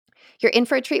You're in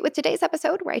for a treat with today's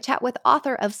episode, where I chat with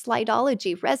author of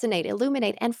Slidology, Resonate,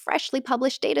 Illuminate, and freshly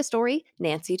published data story,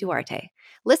 Nancy Duarte.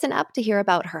 Listen up to hear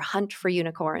about her hunt for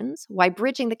unicorns, why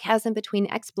bridging the chasm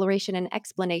between exploration and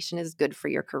explanation is good for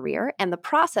your career, and the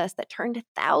process that turned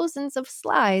thousands of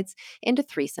slides into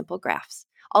 3 simple graphs.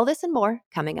 All this and more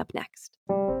coming up next.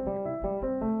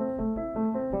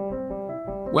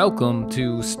 Welcome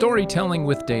to Storytelling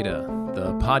with Data,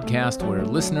 the podcast where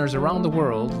listeners around the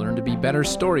world learn to be better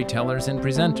storytellers and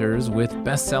presenters with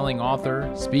best-selling author,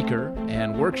 speaker,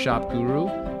 and workshop guru,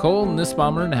 Cole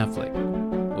Nussbaumer-Knaflic.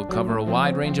 We'll cover a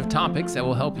wide range of topics that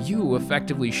will help you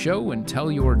effectively show and tell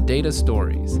your data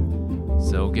stories.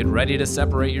 So get ready to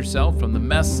separate yourself from the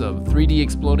mess of 3D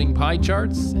exploding pie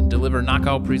charts and deliver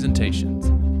knockout presentations.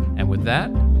 And with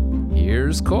that,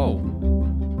 here's Cole.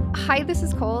 Hi, this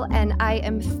is Cole, and I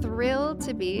am thrilled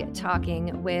to be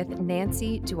talking with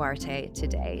Nancy Duarte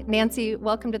today. Nancy,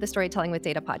 welcome to the Storytelling with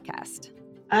Data podcast.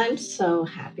 I'm so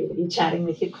happy to be chatting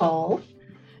with you, Cole.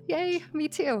 Yay, me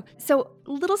too. So,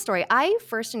 little story. I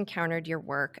first encountered your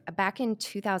work back in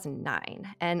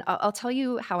 2009, and I'll tell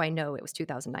you how I know it was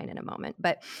 2009 in a moment.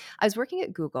 But I was working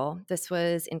at Google. This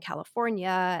was in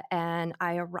California, and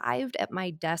I arrived at my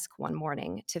desk one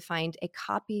morning to find a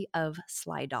copy of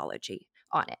Slidology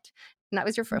on it. And that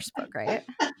was your first book, right?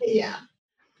 Yeah.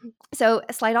 So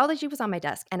Slidology was on my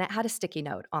desk, and it had a sticky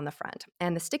note on the front.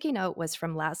 And the sticky note was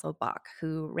from Laszlo Bock,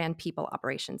 who ran people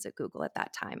operations at Google at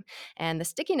that time. And the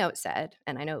sticky note said,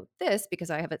 and I know this because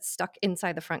I have it stuck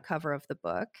inside the front cover of the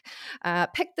book,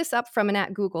 picked this up from an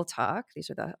at Google talk. These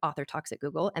are the author talks at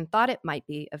Google, and thought it might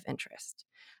be of interest.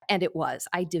 And it was.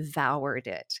 I devoured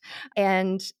it.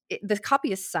 And the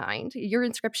copy is signed. Your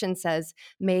inscription says,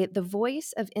 "May the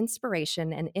voice of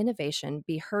inspiration and innovation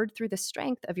be heard through the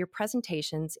strength of your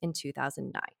presentations in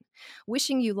 2009.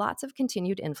 Wishing you lots of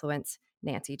continued influence,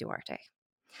 Nancy Duarte."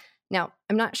 Now,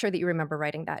 I'm not sure that you remember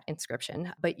writing that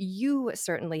inscription, but you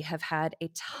certainly have had a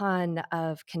ton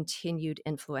of continued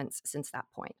influence since that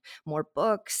point. More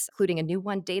books, including a new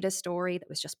one, Data Story, that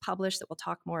was just published that we'll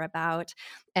talk more about.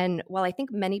 And while I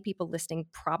think many people listening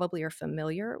probably are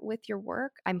familiar with your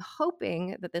work, I'm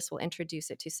hoping that this will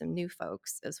introduce it to some new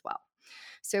folks as well.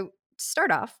 So to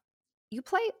start off, you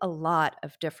play a lot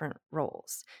of different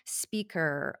roles: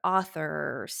 speaker,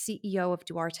 author, CEO of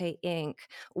Duarte Inc.,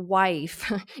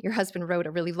 wife. Your husband wrote a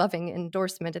really loving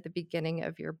endorsement at the beginning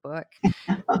of your book.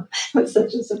 It's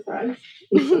such a surprise.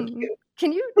 He's so cute.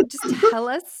 Can you just tell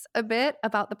us a bit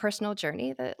about the personal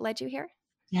journey that led you here?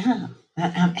 Yeah.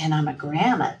 And I'm a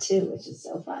grandma too, which is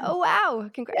so fun. Oh, wow. Yeah.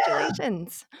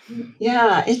 Congratulations.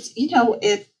 Yeah.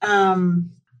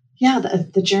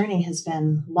 The journey has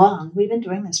been long. We've been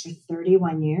doing this for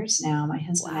 31 years now. My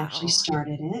husband actually Wow.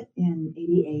 started it in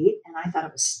 88, and I thought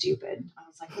it was stupid. I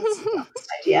was like, that's the dumbest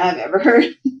idea I've ever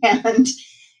heard.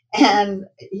 And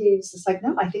he's just like,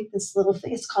 no, I think this little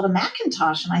thing, it's called a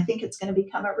Macintosh, and I think it's going to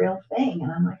become a real thing.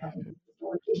 And I'm like, I think it's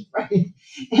dorky, right?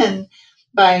 And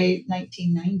by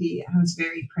 1990, I was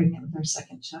very pregnant with our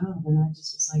second child, and I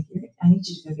just was like, I need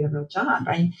you to go get a real job,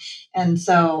 right? And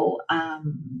so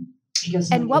he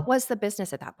goes, no, And what was the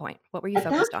business at that point? What were you at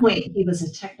that focused on? point, he was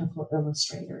a technical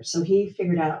illustrator. So he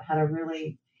figured out how to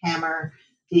really hammer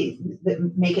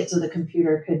make it so the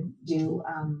computer could do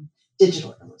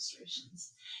digital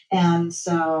illustrations. And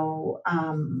so,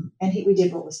 we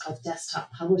did what was called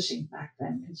desktop publishing back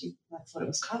then, because that's what it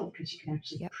was called, because you can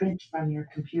actually print from your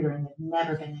computer, and there'd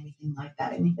never been anything like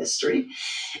that in history.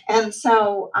 And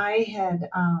so I had,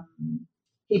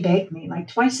 he begged me, like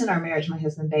twice in our marriage, my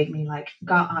husband begged me, like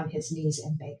got on his knees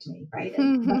and begged me, right?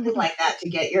 And nothing like that to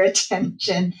get your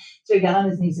attention. So he got on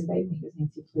his knees and begged me. He goes,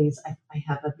 Nancy, please, I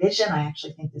have a vision. I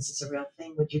actually think this is a real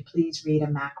thing. Would you please read a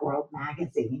Macworld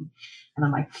magazine? And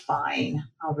I'm like, fine,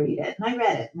 I'll read it. And I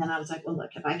read it. And then I was like, well,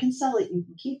 look, if I can sell it, you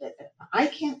can keep it. But if I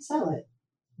can't sell it,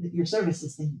 your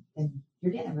services, then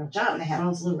you're getting a real job. And I had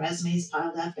all those little resumes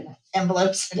piled up in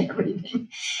envelopes and everything.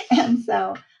 And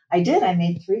so I did. I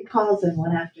made 3 calls in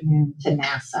one afternoon to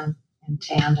NASA and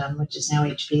Tandem, which is now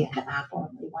HP and Apple,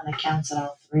 and we won accounts at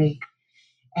all 3.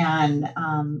 And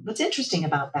what's interesting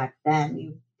about back then,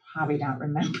 you probably don't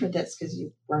remember this because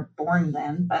you weren't born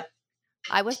then, but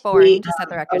I was born, to set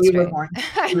the record straight. You were born.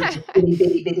 You were just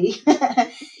bitty.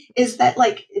 Is that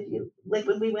like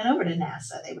when we went over to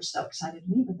NASA, they were so excited to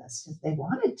meet with us because they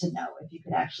wanted to know if you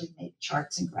could actually make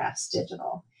charts and graphs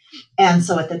digital. And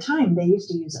so at the time, they used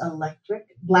to use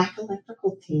black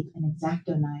electrical tape and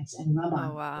X-Acto knives and rub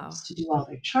on to do all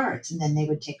their charts. And then they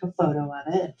would take a photo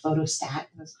of it, a photostat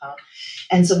it was called.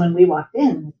 And so when we walked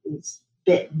in with these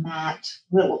bit matte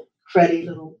little cruddy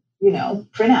little,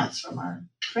 printouts from our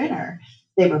printer,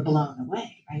 they were blown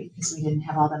away, right? Because we didn't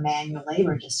have all the manual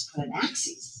labor just to put an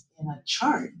axis in a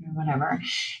chart or whatever.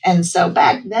 And so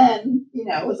back then,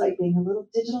 it was like being a little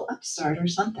digital upstart or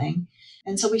something.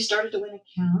 And so we started to win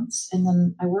accounts. And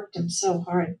then I worked him so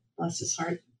hard, bless his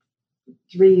heart.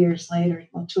 3 years later,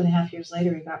 well, 2.5 years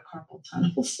later, he got carpal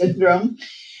tunnel syndrome.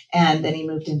 And then he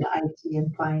moved into IT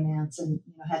and finance and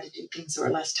had to do things that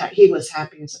were less tight. He was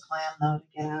happy as a clam, though, to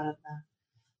get out of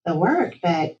the work,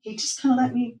 but he just kind of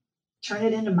let me turn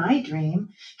it into my dream.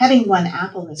 Having won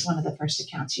Apple as one of the first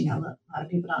accounts, a lot of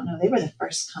people don't know they were the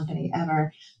first company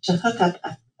ever to hook up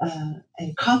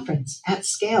a conference at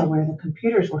scale where the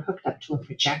computers were hooked up to a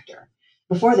projector.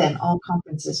 Before then, all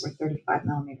conferences were 35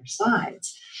 millimeter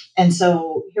slides. And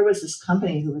so here was this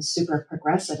company who was super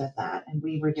progressive at that, and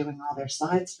we were doing all their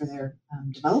slides for their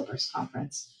developers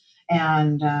conference.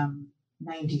 And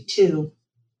 92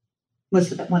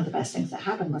 was one of the best things that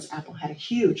happened was Apple had a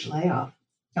huge layoff.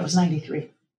 That was 93.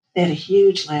 They had a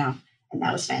huge layoff, and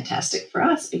that was fantastic for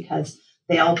us because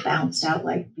they all bounced out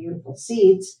like beautiful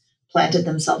seeds, planted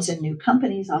themselves in new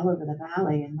companies all over the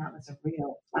valley, and that was a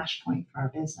real flashpoint for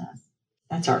our business.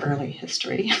 That's our early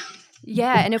history.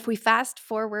 Yeah, and if we fast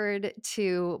forward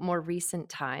to more recent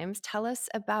times, tell us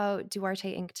about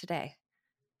Duarte Inc. today.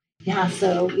 Yeah,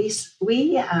 so we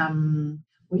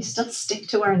still stick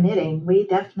to our knitting. We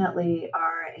definitely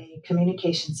are a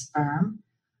communications firm.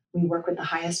 We work with the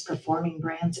highest performing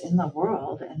brands in the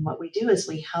world, and what we do is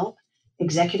we help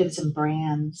executives and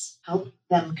brands help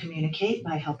them communicate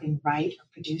by helping write or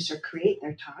produce or create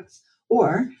their talks,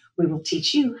 or we will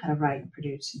teach you how to write and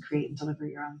produce and create and deliver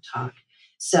your own talk.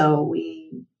 So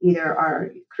we either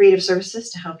are creative services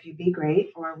to help you be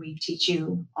great, or we teach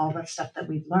you all the stuff that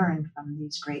we've learned from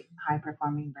these great high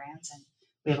performing brands. And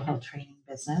we have a whole training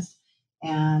business.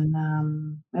 And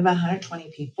we have about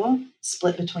 120 people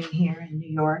split between here and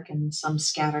New York and some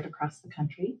scattered across the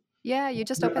country. Yeah, you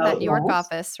just opened that Remote New York roles.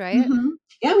 office, right? hmm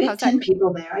Yeah, we have How's that 10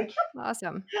 people there.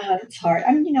 awesome? It's hard.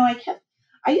 I mean,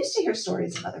 I used to hear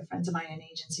stories of other friends of mine in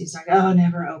agencies like, oh,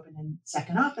 never open a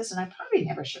second office. And I probably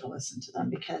never should have listened to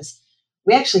them because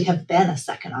we actually have been a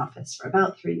second office for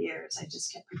about 3 years. I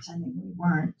just kept pretending we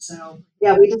weren't. So,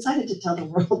 yeah, we decided to tell the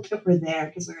world that we're there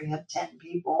because we already have 10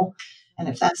 people. And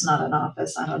if that's not an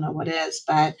office, I don't know what is.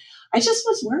 But I just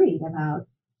was worried about,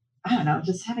 I don't know,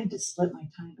 just having to split my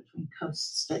time between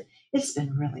coasts. But it's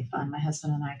been really fun. My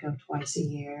husband and I go twice a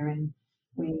year, and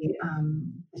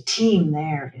the team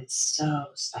there is so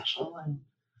special.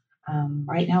 And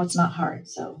right now, it's not hard.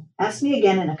 So ask me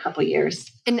again in a couple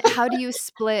years. And how do you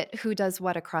split who does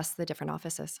what across the different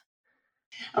offices?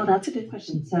 Oh, that's a good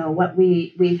question. So what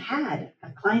we've had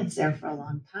clients there for a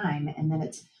long time, and then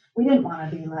we didn't want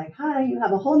to be like, hi, you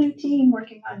have a whole new team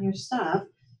working on your stuff.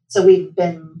 So we've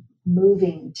been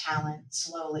moving talent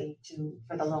slowly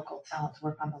for the local talent to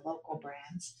work on the local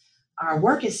brands. Our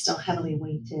work is still heavily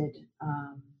weighted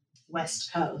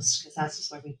West Coast because that's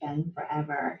just where we've been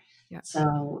forever. Yeah.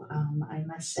 So I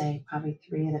must say, probably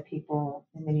three of the people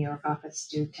in the New York office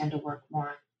do tend to work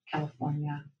more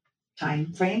California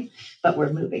time frame, but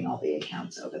we're moving all the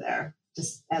accounts over there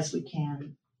just as we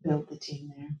can build the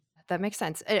team there. That makes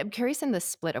sense. I'm curious in the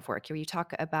split of work where you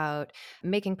talk about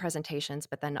making presentations,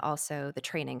 but then also the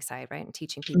training side, right? And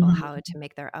teaching people how Mhm. to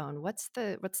make their own. What's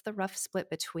the rough split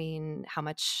between how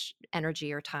much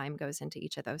energy or time goes into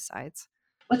each of those sides?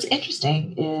 What's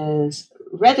interesting is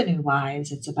revenue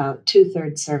wise, it's about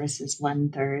two-thirds services,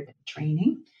 one-third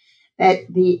training.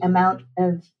 That the amount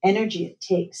of energy it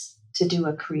takes to do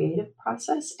a creative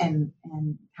process and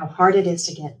how hard it is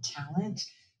to get talent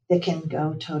that can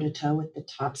go toe to toe with the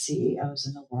top CEOs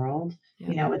in the world.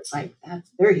 Yeah. It's like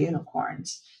they're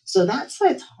unicorns. So that's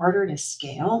why it's harder to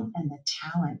scale, and the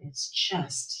talent is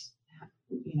just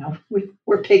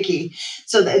we're picky.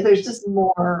 So there's just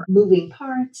more moving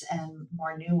parts and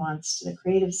more nuance to the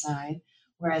creative side,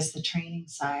 whereas the training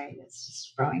side is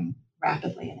just growing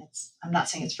rapidly. And I'm not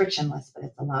saying it's frictionless, but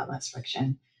it's a lot less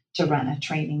friction to run a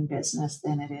training business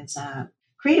than it is a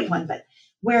creative one. But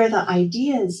where the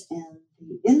ideas and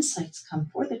the insights come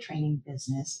for the training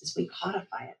business is we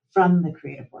codify it from the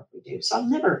creative work we do. So I'll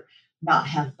never not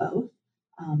have both.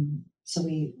 So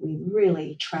we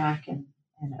really track and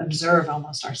observe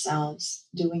almost ourselves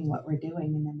doing what we're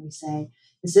doing. And then we say,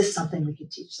 is this something we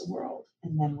could teach the world?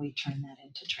 And then we turn that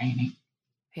into training.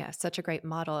 Yeah, such a great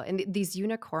model. And these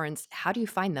unicorns, how do you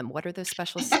find them? What are those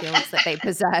special skills that they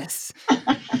possess?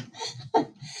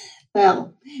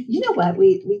 Well, you know what?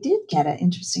 We did get an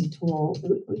interesting tool.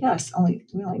 We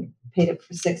only paid it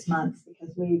for 6 months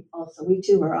because we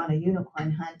too were on a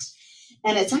unicorn hunt,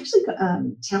 and it's actually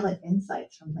talent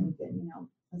insights from LinkedIn.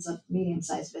 as a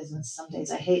medium-sized business, some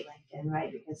days I hate LinkedIn,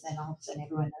 right? Because then all of a sudden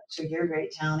everyone knows who your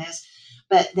great talent is.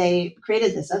 But they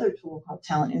created this other tool called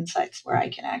Talent Insights where I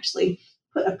can actually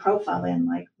put a profile in,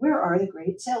 like, where are the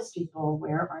great salespeople?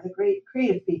 Where are the great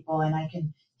creative people? And I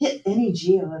can hit any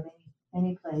geo of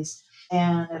any place,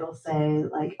 and it'll say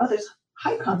like, oh, there's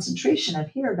high concentration of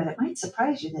here, but it might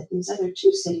surprise you that these other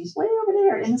two cities way over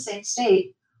there in the same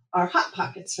state are hot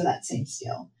pockets for that same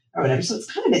skill or whatever. So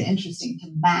it's kind of been interesting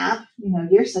to map.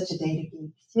 You're such a data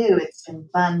geek too. It's been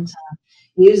fun to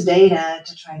use data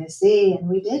to try to see. And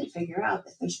we did figure out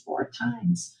that there's 4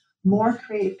 times more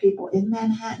creative people in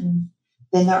Manhattan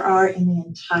than there are in the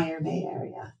entire Bay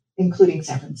Area, including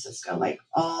San Francisco, like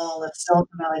all of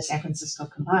Silicon Valley, San Francisco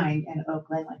combined, and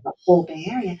Oakland, like the whole Bay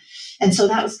Area. And so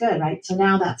that was good, right? So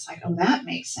now that's like, oh, that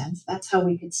makes sense. That's how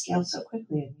we could scale so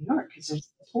quickly in New York because the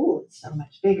pool is so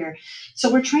much bigger.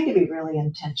 So we're trying to be really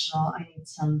intentional. I need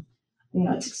some,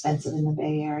 it's expensive in the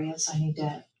Bay Area, so I need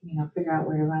to, figure out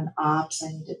where to run ops. I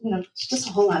need to, just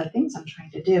a whole lot of things I'm trying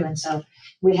to do. And so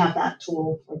we have that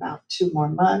tool for about 2 more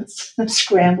months of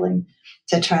scrambling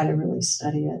to try to really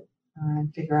study it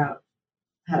and figure out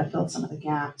how to fill some of the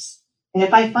gaps. And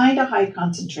if I find a high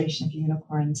concentration of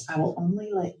unicorns, I will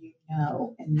only let you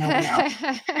know and no one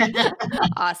else.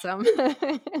 Awesome.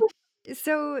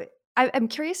 So I'm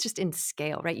curious just in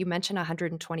scale, right? You mentioned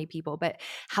 120 people, but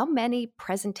how many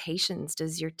presentations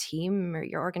does your team or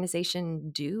your organization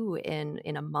do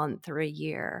in a month or a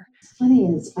year? What's funny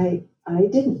is I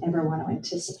didn't ever want to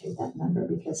anticipate that number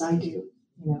because I do,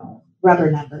 rubber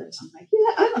numbers. I'm like,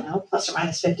 yeah, I don't know, plus or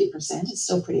minus 50% is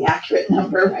still a pretty accurate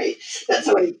number, right? That's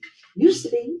how I used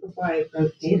to be before I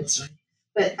wrote DataStory.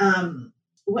 But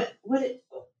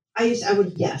I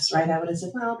would guess, right? I would have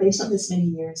said, well, based on this many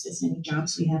years, this many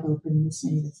jobs we have open, this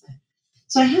many, this many.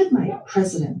 So I had my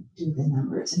president do the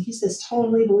numbers, and he's this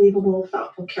totally believable,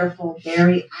 thoughtful, careful,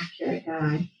 very accurate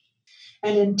guy.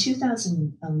 And in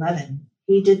 2011,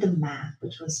 he did the math,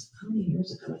 which was how many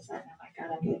years ago was that? Oh my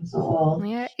God, I'm getting so old.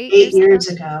 Yeah, 8 8 years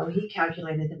ago. years ago, he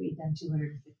calculated that we'd done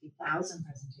 250,000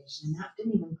 presentations, and that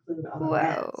didn't even include all the Whoa.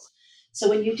 revs. So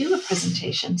when you do a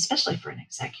presentation, especially for an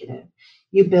executive,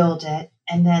 you build it,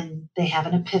 and then they have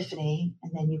an epiphany,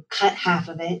 and then you cut half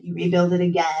of it, you rebuild it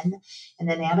again, and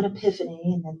then they have an epiphany,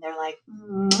 and then they're like,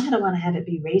 I don't want to have it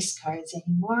be race cars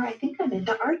anymore. I think I'm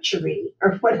into archery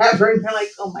or whatever. And they're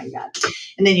like, oh my God.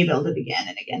 And then you build it again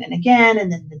and again and again.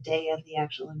 And then the day of the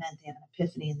actual event, they have an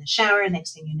epiphany in the shower.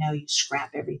 Next thing you know, you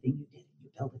scrap everything you did and you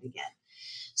build it again.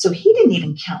 So he didn't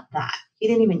even count that. He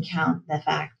didn't even count the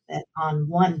fact that on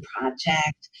one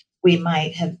project, we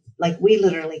might have, like, we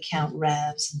literally count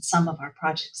revs, and some of our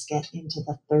projects get into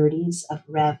the 30s of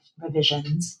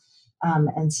revisions.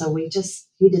 And so he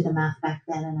did the math back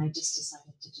then, and I just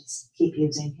decided to just keep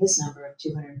using his number of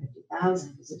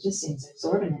 250,000 because it just seems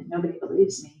exorbitant. Nobody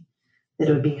believes me that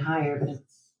it would be higher, but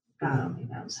God only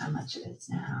knows how much it is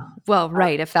now. Well,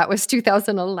 right, if that was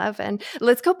 2011.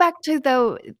 Let's go back to,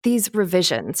 though, these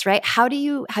revisions, right? How do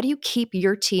you keep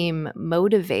your team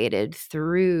motivated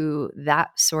through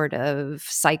that sort of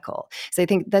cycle? So I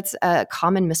think that's a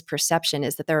common misperception,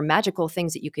 is that there are magical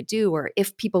things that you could do, or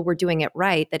if people were doing it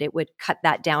right, that it would cut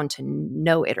that down to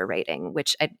no iterating,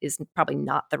 which is probably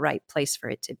not the right place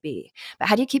for it to be. But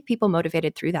how do you keep people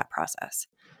motivated through that process?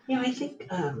 I think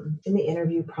in the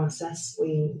interview process,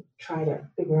 we try to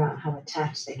figure out how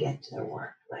attached they get to their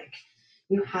work. Like,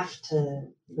 you have to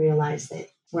realize that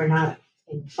we're not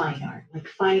in fine art. Like,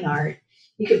 fine art,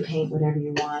 you can paint whatever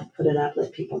you want, put it up,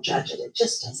 let people judge it. It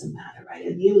just doesn't matter, right?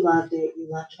 If you loved it, you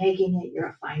loved making it, you're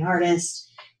a fine artist,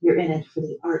 you're in it for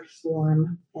the art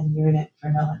form, and you're in it for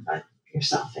no one but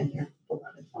yourself and your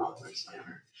beloved followers,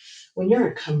 whatever. When you're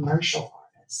a commercial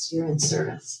artist, you're in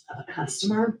service of a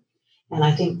customer, and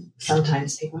I think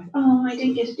sometimes people are like, oh, I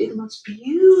didn't get to do the most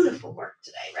beautiful work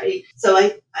today, right? So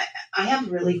I have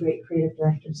really great creative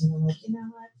directors, and they're like, you know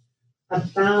what?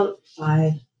 About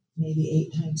 5,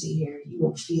 maybe 8 times a year, you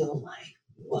will feel like,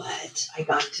 what? I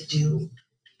got to do.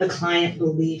 The client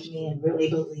believed me and really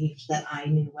believed that I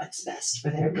knew what's best for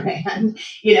their brand,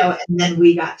 and then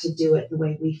we got to do it the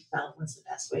way we felt was the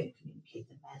best way to communicate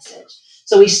the message.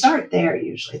 So we start there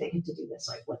usually. They get to do this,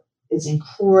 like, what is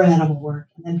incredible work.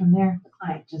 And then from there, the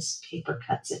client just paper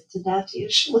cuts it to death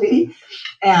usually.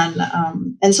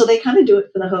 And so they kind of do it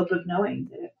for the hope of knowing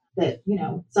that, at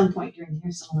some point during the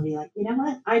year, someone will be like, you know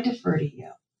what? I defer to you.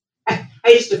 I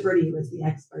just defer to you as the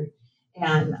expert.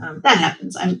 And that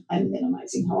happens. I'm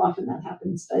minimizing how often that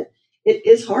happens, but it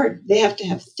is hard. They have to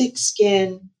have thick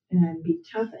skin and be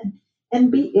tough and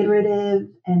be iterative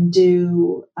and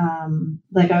do,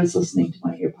 like, I was listening to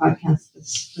one of your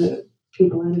podcasts, the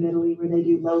people out of Italy where they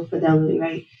do low fidelity,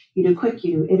 right? You do quick,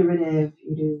 you do iterative,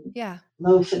 you do Yeah.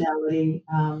 low fidelity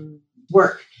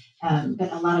work.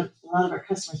 But a lot of our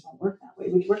customers won't work that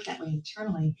way. We work that way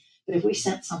internally. But if we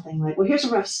sent something like, well, here's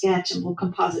a rough sketch and we'll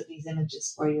composite these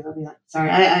images for you, they'll be like, sorry,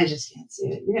 I just can't see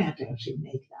it. You're going to have to actually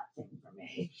make that thing for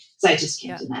me because I just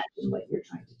can't Yeah. imagine what you're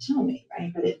trying to tell me,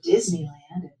 right? But at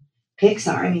Disneyland and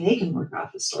Pixar, I mean, they can work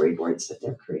off of storyboards, but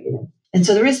they're creative. And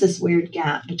so there is this weird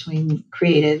gap between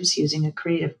creatives using a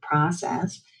creative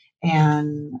process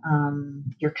and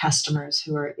your customers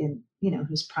who are in,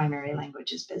 whose primary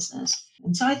language is business.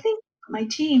 And so I think my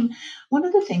team, one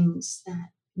of the things that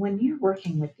when you're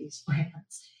working with these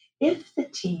brands, if the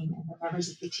team and the members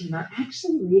of the team are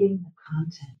actually reading the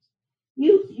content,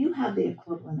 you have the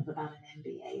equivalent of about an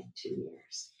MBA in 2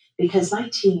 years. Because my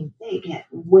team, they get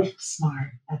whip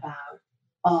smart about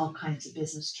all kinds of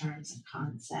business terms and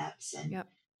concepts, and Yep.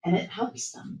 and it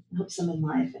helps them in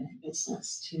life and in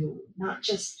business to not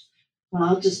just, well,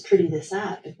 I'll just pretty this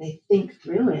up, but they think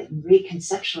through it and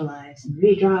reconceptualize and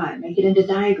redraw it, make it into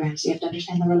diagrams. You have to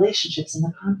understand the relationships and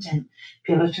the content,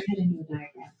 be able to turn it into a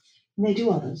diagram. And they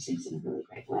do all those things in a really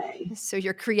great way. So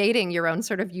you're creating your own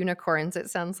sort of unicorns,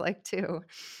 it sounds like, too.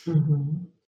 Mm-hmm.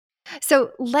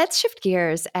 So let's shift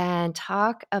gears and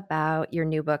talk about your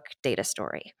new book, Data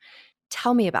Story.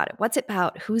 Tell me about it. What's it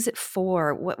about? Who's it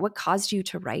for? What caused you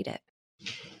to write it?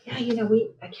 Yeah,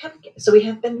 we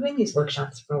have been doing these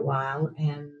workshops for a while,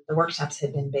 and the workshops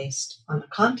had been based on the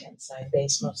content side,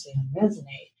 based mostly on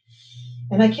Resonate.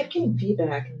 And I kept getting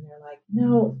feedback, and they're like,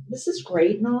 no, this is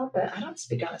great and all, but I don't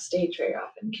speak on a stage very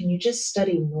often. Can you just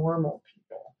study normal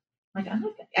people? Like,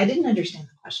 I didn't understand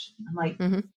the question. I'm like,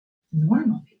 Mhm.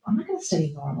 normal people? I'm not going to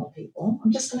study normal people.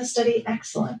 I'm just going to study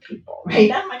excellent people,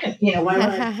 right? I'm not going to, why would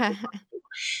I?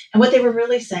 And what they were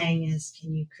really saying is,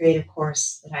 can you create a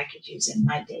course that I could use in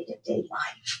my day to day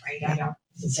life, right? I Yep. don't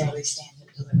necessarily stand and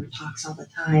deliver talks all the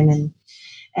time.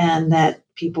 And that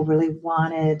people really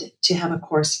wanted to have a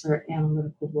course for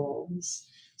analytical roles.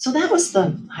 So that was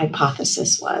the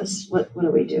hypothesis was, what do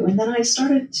we do? And then I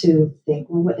started to think,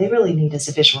 well, what they really need is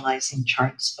a visualizing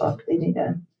charts book. They need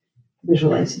a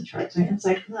visualizing charts. And it's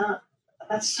like, no,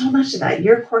 that's so much of that.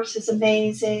 Your course is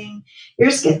amazing.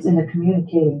 Yours gets into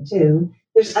communicating too.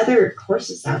 There's other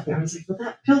courses out there. I was like, well,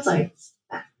 that feels like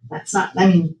that's not, I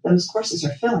mean, those courses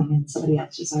are filling and somebody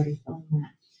else is already filling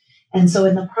that. And so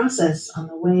in the process, on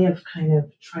the way of kind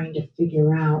of trying to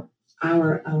figure out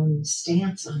our own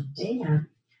stance on data,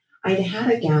 I had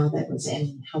a gal that was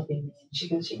in helping me, and she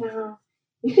goes, you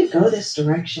could go this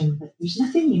direction, but there's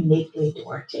nothing uniquely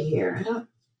Duarte here.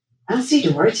 I don't see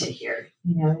Duarte here.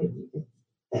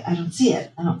 I don't see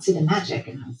it. I don't see the magic.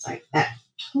 And I was like, that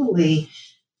totally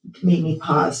made me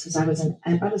pause because I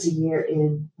was a year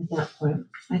in at that point.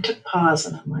 I took pause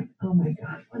and I'm like, oh my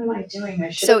God, what am I doing?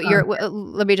 I should So have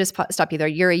gone. let me just stop you there.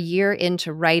 You're a year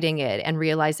into writing it and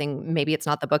realizing maybe it's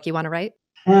not the book you want to write?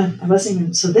 I wasn't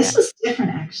even, so Yeah. this was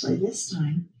different actually. This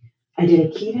time I did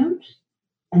a keynote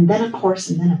and then a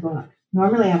course and then a book.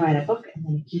 Normally I write a book and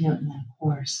then a keynote and then a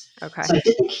course. Okay. So I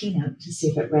did the keynote to see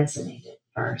if it resonated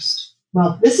first.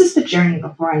 Well, this is the journey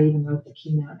before I even wrote the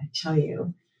keynote. I tell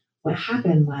you, what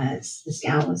happened was this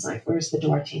gal was like, where's the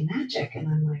Duarte magic? And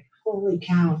I'm like, holy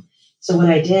cow. So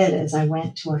what I did is I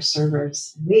went to our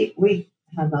servers. We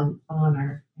have the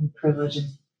honor and privilege and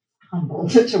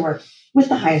humbled to work with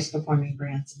the highest performing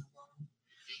brands in the world.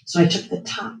 So I took the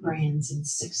top brands in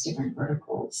 6 different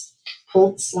verticals,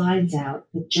 pulled slides out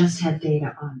that just had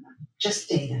data on them, just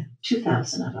data,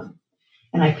 2,000 of them.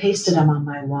 And I pasted them on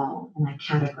my wall and I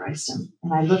categorized them.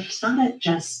 And I looked not at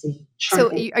just the chart.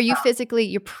 So are you physically,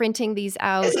 you're printing these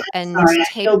out and Sorry, I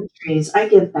take? killed trees. I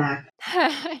give back.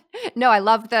 No, I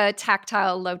love the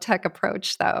tactile low tech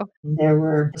approach though. There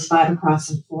were 5 across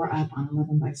and 4 up on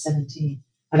 11 by 17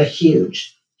 of a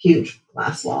huge, huge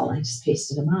glass wall. I just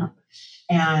pasted them up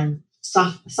and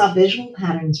saw visual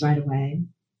patterns right away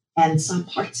and saw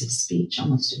parts of speech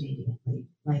almost immediately.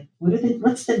 Like,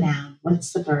 what's the noun?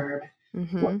 What's the verb?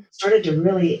 Mm-hmm. Started to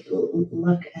really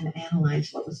look and analyze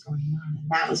what was going on. And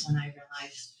that was when I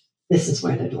realized this is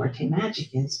where the Duarte magic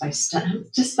is.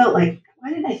 Just felt like, why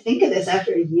didn't I think of this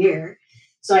after a year?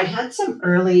 So I had some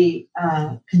early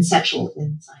conceptual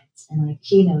insights, and I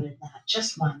keynoted that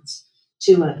just once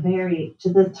to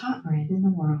the top brand in the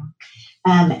world,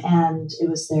 and it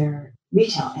was their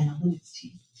retail analytics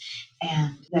team,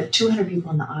 and there were 200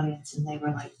 people in the audience, and they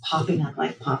were like popping up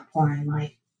like popcorn,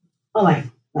 like, oh my,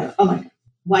 oh my,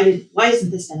 why isn't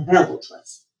this been available to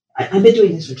us? I've been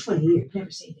doing this for 20 years,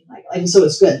 never seen anything like it. Like, so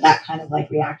it's good. That kind of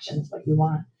like reaction is what you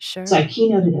want. Sure. So I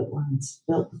keynoted it once,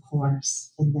 built the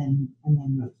course, and then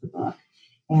wrote the book.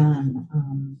 And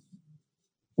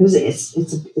It's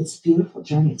a beautiful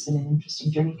journey. It's been an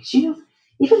interesting journey because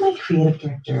even my creative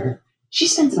director, she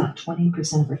spends about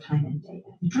 20% of her time in data.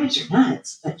 It drives her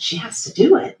nuts, but she has to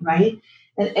do it, right?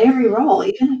 And every role,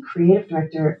 even a creative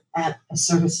director at a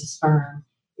services firm,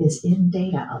 is in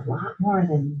data a lot more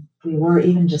than we were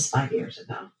even just 5 years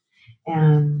ago.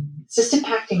 And it's just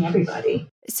impacting everybody.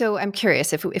 So I'm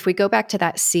curious if we go back to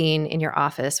that scene in your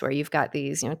office where you've got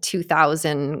these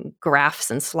 2,000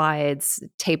 graphs and slides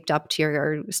taped up to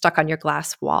your stuck on your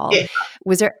glass wall. Yeah,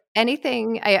 Was there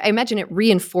anything? I imagine it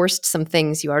reinforced some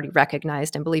things you already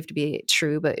recognized and believed to be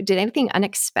true. But did anything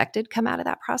unexpected come out of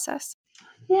that process?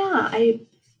 yeah,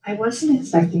 I wasn't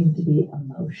expecting to be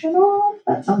emotional.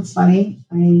 That sounds funny.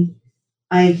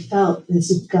 I felt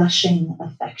this gushing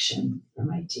affection for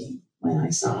my team when I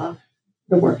saw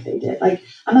the work they did. Like,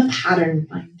 I'm a pattern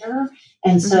finder,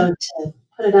 and Hmm. so to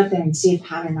put it up there and see a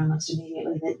pattern almost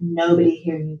immediately that nobody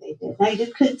here knew they did. Now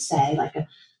you could say like a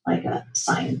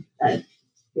science,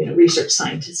 research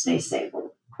scientist may say, well,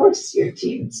 of course your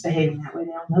team's behaving that way.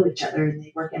 They all know each other and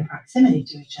they work in proximity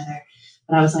to each other.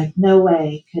 But I was like, no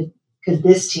way could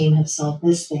this team have solved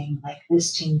this thing like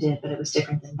this team did, but it was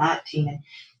different than that team. And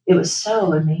it was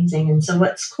so amazing. And so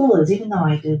what's cool is even though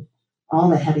I did all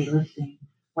the heavy lifting,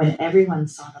 when everyone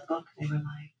saw the book, they were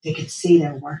like, they could see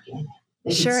their work in it. They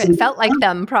could Sure, see, it felt like oh,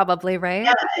 them, probably, yeah,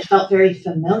 right? it felt very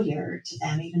familiar to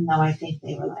them, even though I think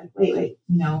they were like, wait,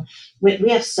 we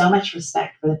have so much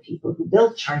respect for the people who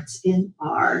build charts in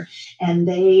R, and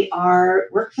they are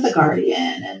work for the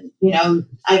Guardian, and we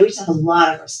just have a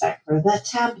lot of respect for the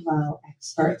Tableau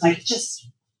experts, like just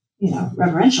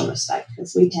reverential respect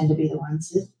because we tend to be the ones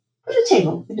that put a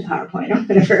table into PowerPoint or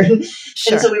whatever, and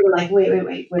so Sure. we were like,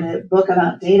 wait, would a book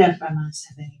about data from us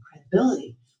have any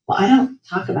credibility? Well, I don't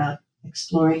talk about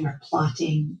exploring or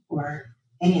plotting or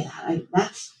any of that.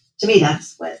 That's to me,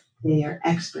 that's what they are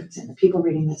experts in. The people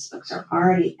reading these books are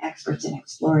already experts in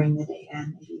exploring the data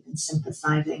and maybe even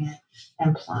synthesizing it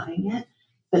and plotting it,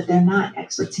 but they're not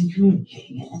experts in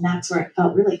communicating it. And that's where it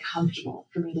felt really comfortable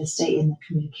for me to stay in the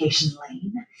communication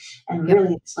lane and Yep.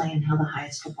 really explain how the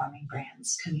highest performing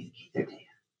brands communicate their data.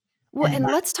 Well, And and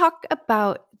that, let's talk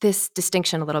about this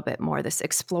distinction a little bit more, this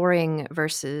exploring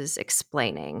versus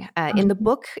explaining. In the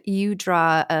book, you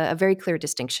draw a very clear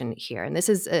distinction here. And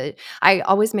I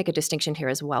always make a distinction here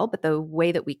as well, but the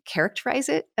way that we characterize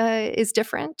it is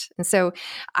different. And so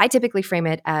I typically frame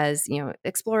it as,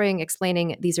 exploring,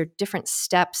 explaining, these are different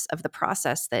steps of the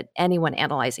process that anyone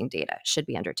analyzing data should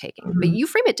be undertaking. But mhm, you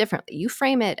frame it differently. You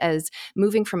frame it as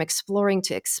moving from exploring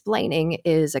to explaining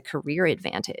is a career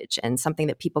advantage and something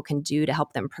that people can do to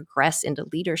help them progress into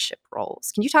leadership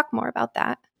roles. Can you talk more about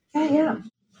that? yeah.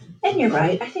 And you're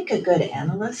right. I think a good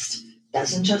analyst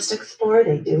doesn't just explore,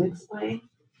 they do explain.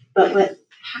 But what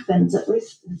happens, at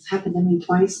least it's happened to me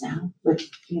twice now, with,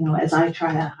 as I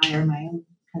try to hire my own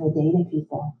kind of data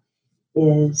people,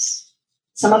 is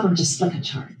some of them just flick a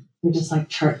chart. They're just like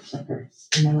chart flickers.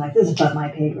 And they're like, this is above my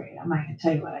pay grade. I'm not going to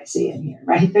tell you what I see in here,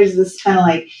 right? There's this kind of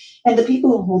like, and the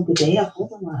people who hold the data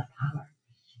hold a lot of power.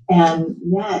 And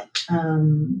yet,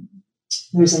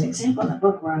 there's an example in the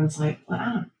book where I was like, well, I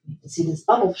don't need to see this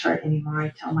bubble chart anymore. I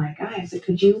tell my guy, I said,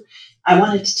 I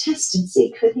wanted to test and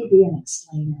see, could he be an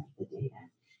explainer of the data?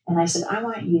 And I said, I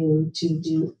want you to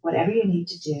do whatever you need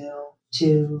to do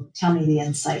to tell me the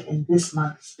insight in this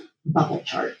month's bubble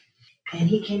chart. And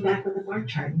he came back with a bar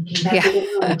chart and he came back Yeah. with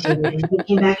it annotated and he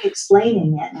came back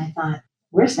explaining it. And I thought,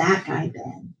 where's that guy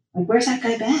been? Like, where's that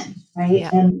guy been? Right. Yeah.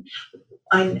 And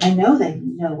I know they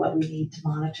know what we need to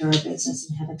monitor our business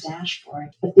and have a dashboard,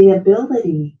 but the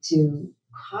ability to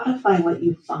codify what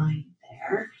you find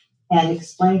there and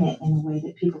explain it in a way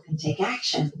that people can take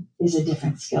action is a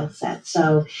different skill set.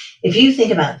 So if you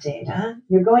think about data,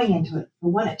 you're going into it for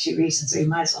one of two reasons, or you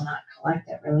might as well not collect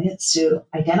it really. It's to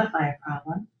identify a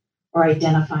problem or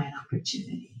identify an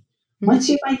opportunity. Mhm. Once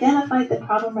you've identified the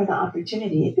problem or the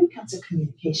opportunity, it becomes a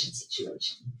communication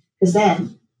situation. Because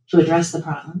then to address the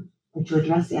problem, or to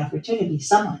address the opportunity,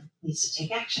 someone needs to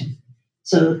take action.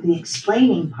 So the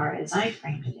explaining part, as I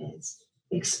framed it, is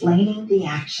explaining the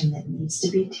action that needs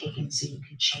to be taken so you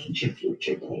can change your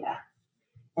future data.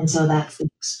 And so that's the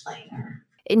explainer.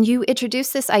 And you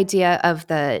introduced this idea of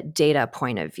the data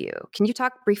point of view. Can you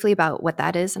talk briefly about what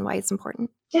that is and why it's important?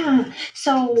 Yeah.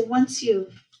 So once you've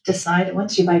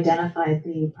identified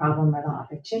the problem or the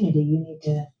opportunity, you need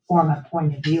to form a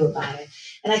point of view about it.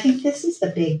 And I think this is the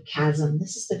big chasm.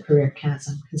 This is the career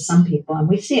chasm because some people, and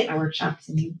we see it in our workshops,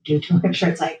 and you do too, I'm sure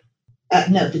it's like,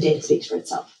 no, the data speaks for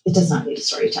itself. It does not need a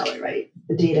storyteller, right?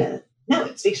 The data, no,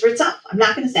 it speaks for itself. I'm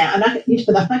not going to say, I'm not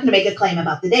going to make a claim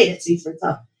about the data. It speaks for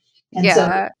itself. And so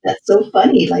Yeah. that's so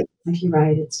funny. Like you're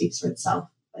right, it speaks for itself.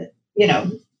 you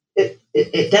know,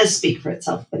 it does speak for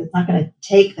itself, but it's not going to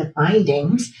take the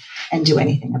findings and do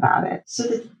anything about it. So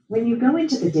that when you go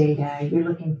into the data, you're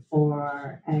looking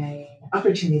for an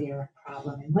opportunity or a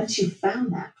problem. And once you've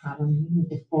found that problem, you need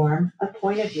to form a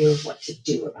point of view of what to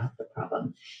do about the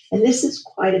problem. And this is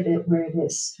quite a bit where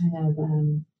this kind of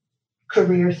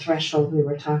career threshold we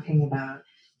were talking about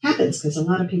happens, because a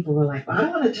lot of people were like, well, I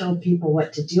don't want to tell people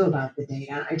what to do about the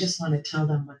data. I just want to tell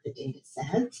them what the data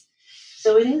says.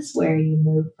 So it is where you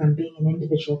move from being an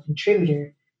individual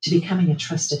contributor to becoming a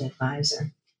trusted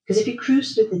advisor. Because if you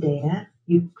cruise through the data,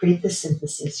 you create the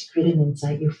synthesis, you create an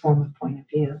insight, you form a point of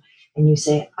view, and you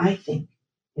say, I think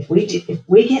if we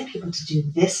get people to do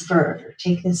this verb or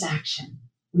take this action,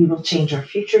 we will change our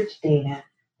future data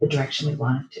the direction we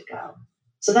want it to go.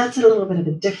 So that's a little bit of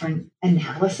a different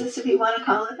analysis, if you want to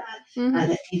call it that, Mm-hmm.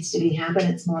 that needs to be happened.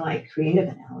 It's more like creative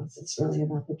analysis, really,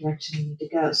 about the direction we need to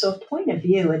go. So a point of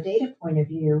view, a data point of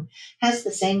view, has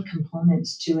the same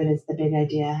components to it as the big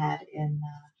idea had in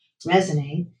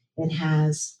Resonate. It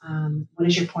has what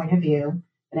is your point of view,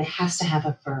 but it has to have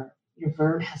a verb. Your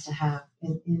verb has to have,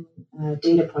 in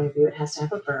data point of view, it has to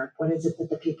have a verb. What is it that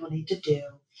the people need to do?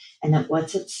 And then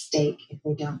what's at stake if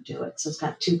they don't do it? So it's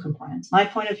got two components. My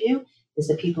point of view is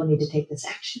that people need to take this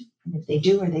action. And if they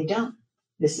do or they don't,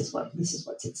 this is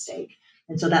what's at stake.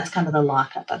 And so that's kind of the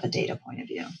lockup of a data point of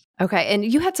view. Okay. And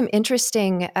you had some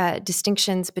interesting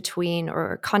distinctions between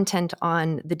or content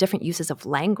on the different uses of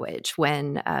language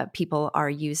when people are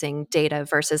using data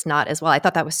versus not as well. I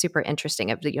thought that was super interesting.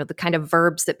 The kind of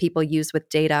verbs that people use with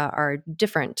data are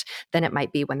different than it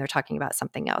might be when they're talking about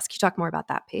something else. Can you talk more about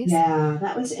that, please? Yeah,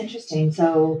 that was interesting.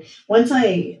 So once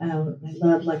I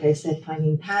love, like I said,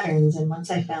 finding patterns. And once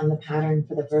I found the pattern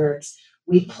for the verbs,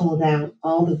 we pulled out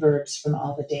all the verbs from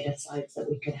all the data slides that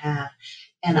we could have.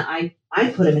 And I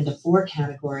put them into four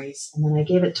categories. And then I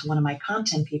gave it to one of my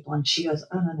content people. And she goes,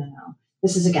 oh, no, no, no.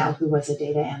 This is a gal who was a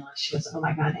data analyst. She goes, oh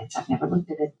my God, Nancy, I've never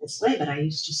looked at it this way. But I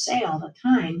used to say all the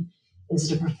time,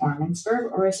 is it a performance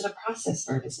verb or is it a process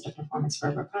verb? Is it a performance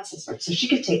verb or process verb? So she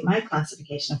could take my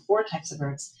classification of four types of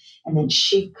verbs, and then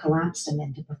she collapsed them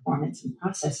into performance and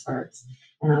process verbs.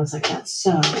 And I was like, that's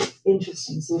so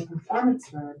interesting. So a performance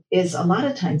verb is a lot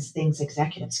of times things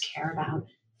executives care about,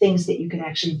 things that you could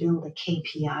actually build a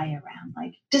KPI around,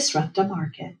 like disrupt a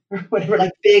market or whatever,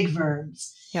 like big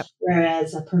verbs. Yep.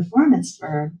 Whereas a performance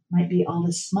verb might be all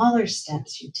the smaller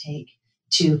steps you take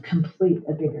to complete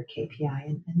a bigger KPI.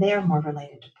 And they are more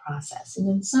related to process. And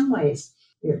in some ways,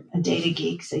 you're a data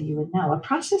geek, so you would know. A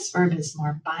process verb is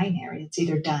more binary. It's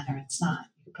either done or it's not.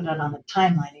 You put it on the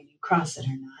timeline and you cross it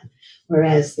or not.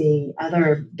 Whereas the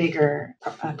other bigger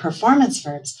performance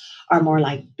verbs are more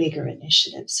like bigger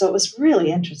initiatives. So it was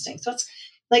really interesting. So it's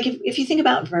like if you think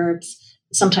about verbs,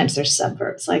 sometimes there's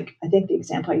subverbs. Like I think the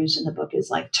example I used in the book is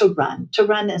like to run. To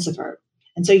run is a verb.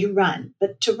 And so you run.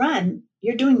 But to run,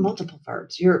 you're doing multiple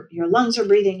verbs. Your lungs are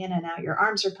breathing in and out, your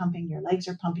arms are pumping, your legs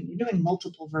are pumping. You're doing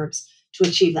multiple verbs to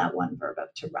achieve that one verb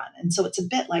of to run. And so it's a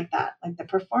bit like that. Like the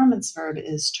performance verb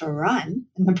is to run,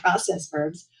 and the process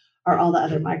verbs are all the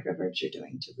other microverbs you're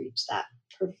doing to reach that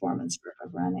performance verb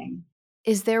of running.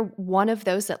 Is there one of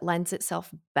those that lends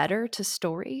itself better to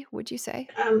story, would you say?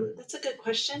 That's a good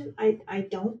question. I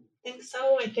don't think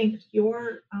so. I think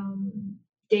your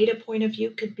data point of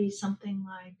view could be something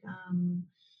like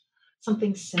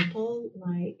something simple,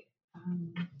 like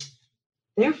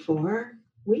therefore,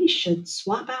 we should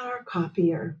swap out our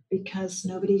copier because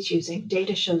nobody's using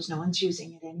data shows no one's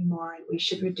using it anymore, and we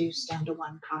should reduce down to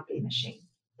one copy machine.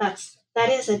 That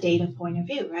is a data point of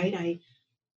view, right?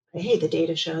 Hey, the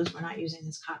data shows we're not using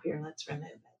this copier, let's remove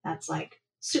it. That's like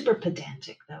super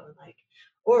pedantic though, like,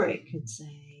 or it could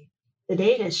say the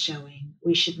data is showing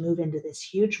we should move into this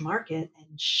huge market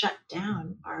and shut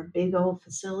down our big old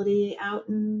facility out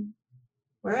in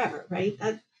wherever, right?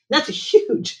 That's a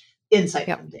huge insight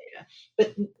Yep. from data.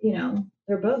 But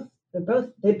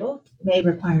they both may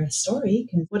require a story.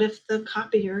 Because what if the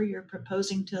copier you're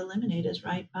proposing to eliminate is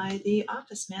right by the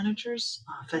office manager's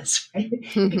office, right?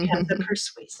 It becomes a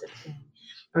persuasive thing.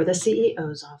 Or the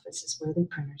CEO's office is where the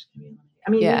printers can be eliminated. I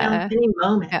mean, Yeah. any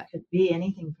moment Yeah. could be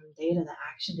anything from data, the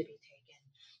action to be taken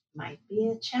might be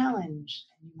a challenge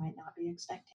and you might not be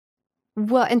expecting.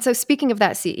 Well, and so speaking of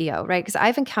that CEO, right? Because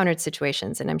I've encountered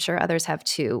situations, and I'm sure others have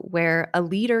too, where a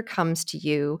leader comes to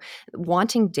you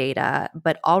wanting data,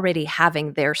 but already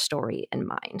having their story in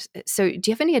mind. So,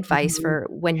 do you have any advice Mhm. for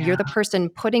when you're Yeah. the person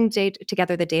putting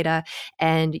together the data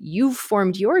and you've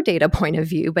formed your data point of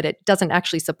view, but it doesn't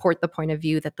actually support the point of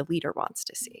view that the leader wants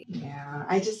to see? Yeah,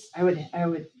 I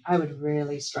would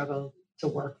really struggle to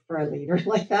work for a leader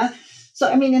like that.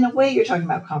 So, I mean, in a way, you're talking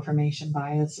about confirmation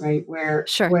bias, right?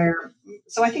 Sure.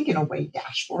 So I think in a way,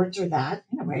 dashboards are that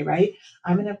in a way, right?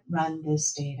 I'm going to run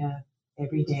this data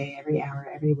every day, every hour,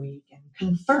 every week, and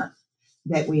confirm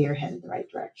that we are headed the right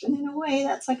direction. In a way,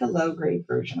 that's like a low grade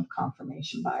version of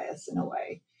confirmation bias. In a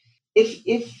way,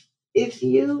 if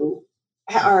you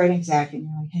are an exec and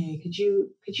you're like, hey, could you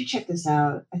check this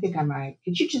out? I think I'm right.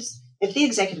 Could you just, if the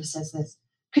executive says this,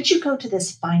 could you go to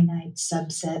this finite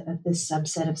subset of this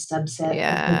subset of this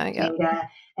Yeah. Yeah. data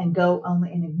and go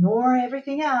only and ignore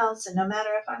everything else? And no matter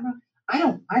if I'm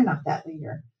wrong, I'm not that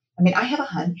leader. I mean, I have a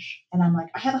hunch and I'm like,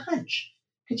 I have a hunch.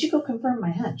 Could you go confirm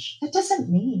my hunch? That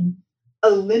doesn't mean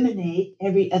eliminate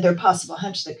every other possible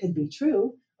hunch that could be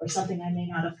true or something I may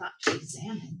not have thought to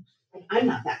examine. Like, I'm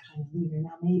not that kind of leader.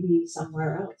 Now, maybe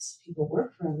somewhere else people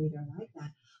work for a leader like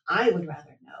that. I would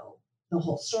rather know the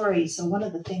whole story. So, one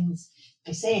of the things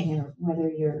I say in here, whether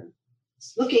you're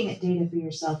looking at data for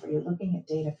yourself or you're looking at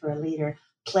data for a leader,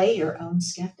 play your own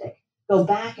skeptic. Go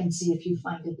back and see if you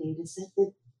find a data set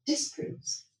that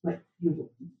disproves what you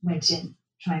went in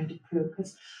trying to prove.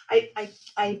 Because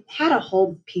I had a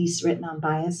whole piece written on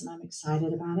bias and I'm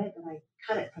excited about it, but I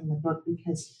cut it from the book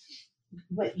because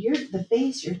the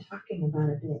phase you're talking about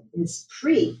a bit is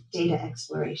pre-data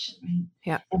exploration, right?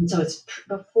 Yeah. And so it's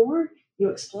before you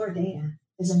explore data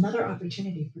is another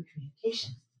opportunity for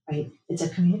communication, right? It's a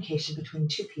communication between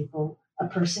two people. A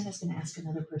person is going to ask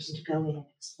another person to go in and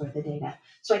explore the data.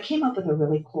 So I came up with a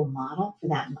really cool model for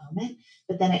that moment,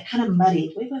 but then it kind of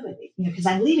muddied, wait, because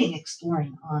I'm leaving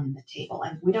exploring on the table.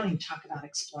 And we don't even talk about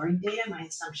exploring data. My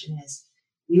assumption is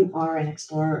you are an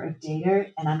explorer of data,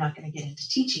 and I'm not going to get into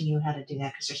teaching you how to do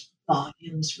that because there's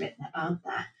volumes written about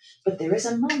that. But there is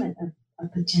a moment of a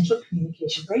potential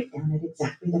communication breakdown at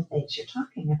exactly the phase you're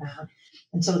talking about.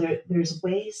 And so there's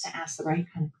ways to ask the right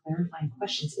kind of clarifying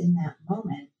questions in that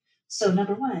moment. So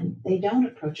number one, they don't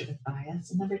approach it with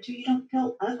bias. And number two, you don't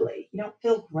feel ugly. You don't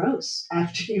feel gross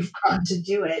after you've gone to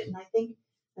do it. And I think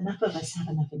enough of us have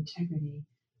enough integrity,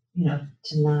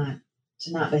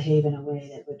 to not behave in a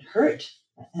way that would hurt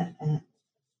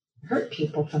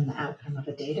people from the outcome of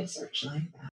a data search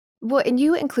like that. Well, and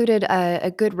you included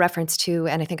a good reference to,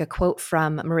 and I think a quote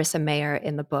from Marissa Mayer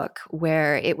in the book,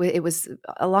 where it was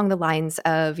along the lines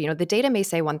of, the data may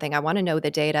say one thing. I want to know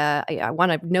the data. I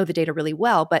want to know the data really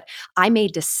well, but I may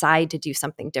decide to do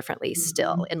something differently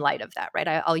still in light of that, right?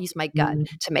 I'll use my gut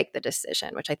Mm-hmm. to make the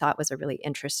decision, which I thought was a really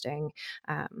interesting.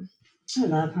 I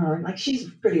love her. Like, she's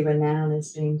pretty renowned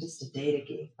as being just a data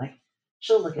geek. Like,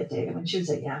 she'll look at data. When she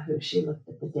was at Yahoo, she looked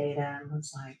at the data and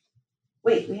was like,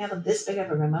 wait, we have this big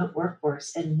of a remote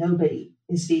workforce and nobody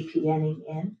is VPNing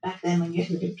in. Back then when you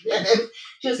had VPN,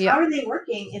 she goes, how Yeah. are they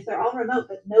working if they're all remote,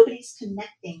 but nobody's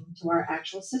connecting to our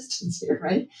actual systems here,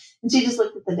 right? And she just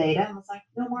looked at the data and was like,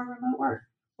 no more remote work.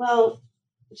 Well,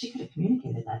 she could have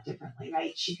communicated that differently,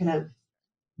 right? She could have,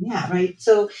 yeah, right.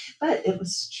 So, but it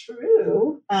was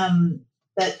true.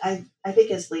 That I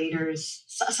think as leaders,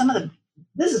 some of the,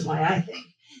 this is why I think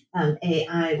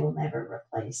AI will never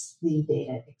replace the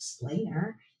data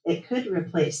explainer. It could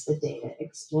replace the data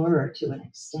explorer to an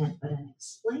extent, but an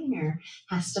explainer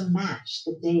has to match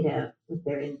the data with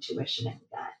their intuition and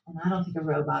gut. And I don't think a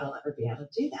robot will ever be able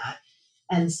to do that.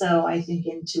 And so I think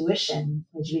intuition,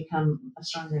 as you become a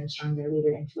stronger and stronger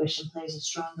leader, intuition plays a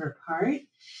stronger part.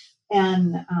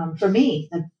 And for me,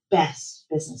 the best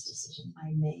business decision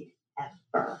I made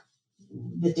ever.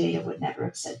 The data would never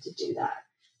have said to do that.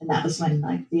 And that was when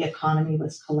like the economy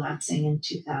was collapsing in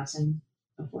 2000,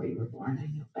 before you were born,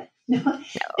 I know, but no, the No,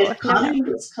 no, no. economy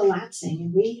was collapsing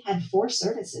and we had four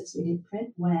services. We did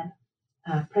print, web,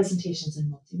 presentations,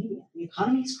 and multimedia. The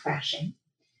economy is crashing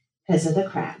because of the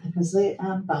crash, because of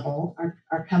the bubble.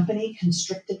 Our company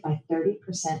constricted by 30%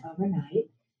 overnight.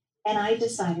 And I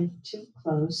decided to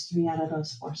close three out of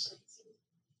those four services.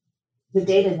 The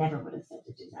data never would have said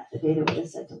to do that. The data would have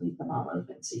said to leave them all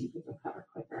open so you could recover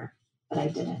quicker, but I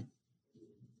didn't.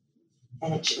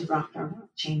 And it rocked our world,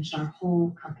 changed our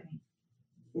whole company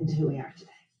into who we are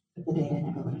today. But the data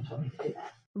never would have told me to do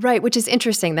that. Right, which is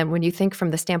interesting then when you think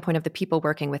from the standpoint of the people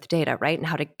working with data, right? And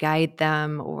how to guide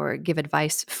them or give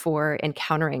advice for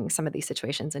encountering some of these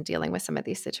situations and dealing with some of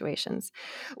these situations.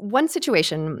 One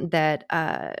situation that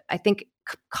I think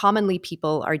commonly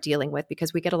people are dealing with,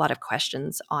 because we get a lot of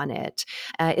questions on it,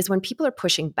 is when people are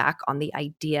pushing back on the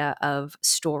idea of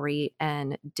story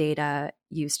and data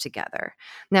used together.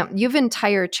 Now, you have an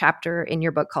entire chapter in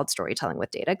your book called Storytelling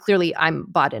with Data. Clearly, I'm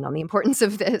bought in on the importance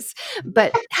of this,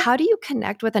 but how do you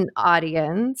connect with an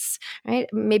audience, right?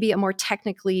 Maybe a more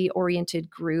technically oriented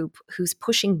group who's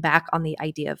pushing back on the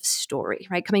idea of story,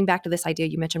 right? Coming back to this idea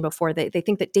you mentioned before, they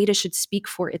think that data should speak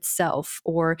for itself,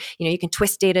 or you can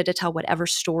twist data to tell whatever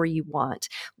story you want.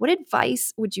 What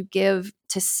advice would you give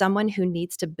to someone who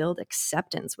needs to build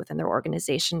acceptance within their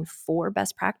organization for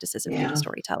best practices of data Yeah.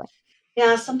 storytelling?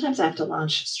 Yeah, sometimes I have to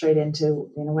launch straight into,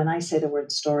 when I say the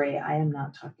word story, I am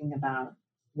not talking about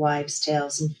wives'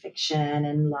 tales and fiction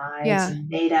and lies Yeah. and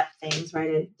made up things, right?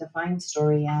 It defines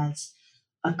story as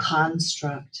a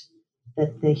construct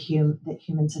that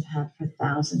humans have had for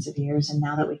thousands of years. And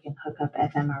now that we can hook up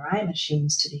fMRI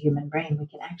machines to the human brain, we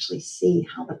can actually see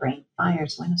how the brain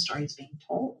fires when a story is being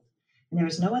told. And there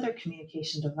is no other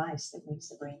communication device that makes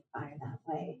the brain fire that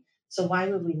way. So why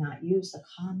would we not use the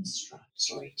construct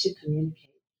story to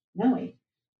communicate, knowing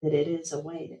that it is a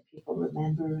way that people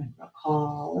remember and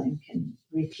recall and can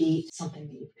repeat something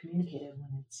that you've communicated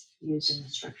when it's used in the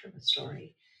structure of a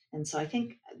story. And so I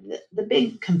think the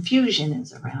big confusion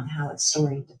is around how it's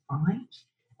story defined,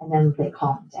 and then they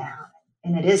calm down.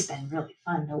 And it has been really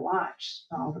fun to watch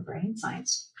all the brain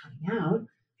science coming out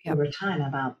Yep. over time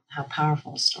about how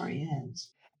powerful a story is.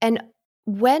 And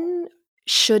when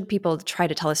should people try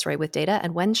to tell a story with data,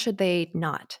 and when should they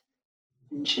not?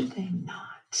 And should they not?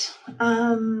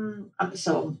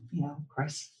 So, of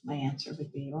course, my answer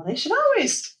would be, well, they should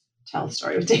always tell a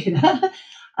story with data.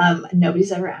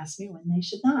 Nobody's ever asked me when they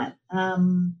should not.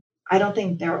 I don't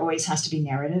think there always has to be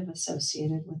narrative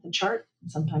associated with the chart.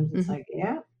 Sometimes it's Mhm. like,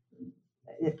 yeah,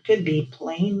 it could be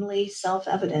plainly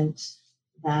self-evident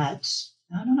that,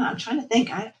 I don't know. I'm trying to think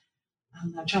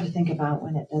about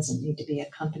when it doesn't need to be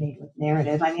accompanied with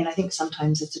narrative. I mean, I think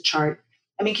sometimes it's a chart.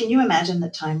 I mean, can you imagine the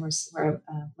time where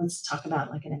let's talk about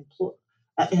like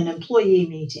an employee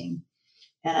meeting,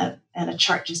 and a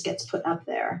chart just gets put up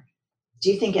there?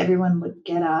 Do you think everyone would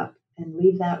get up and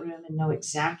leave that room and know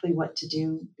exactly what to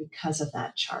do because of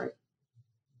that chart?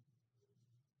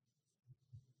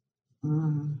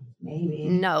 Maybe.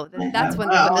 No, that's when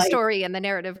Well, the story and the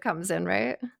narrative comes in,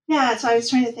 right? yeah. So I was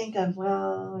trying to think of.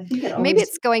 Well, I think it Maybe always.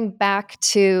 it's going back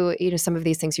to, some of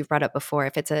these things you've brought up before.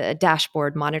 If it's a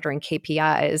dashboard monitoring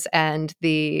KPIs and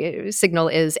the signal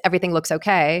is everything looks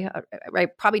okay,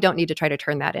 right? Probably don't need to try to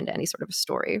turn that into any sort of a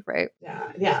story, right?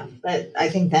 Yeah, yeah, but I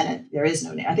think then there is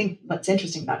no. I think what's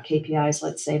interesting about KPIs.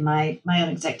 Let's say my own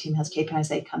exec team has KPIs.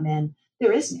 They come in.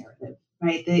 There is narrative,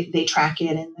 right? They track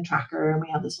it in the tracker, and we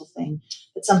have this whole thing.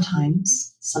 But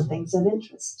sometimes something's of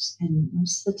interest, and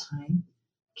most of the time,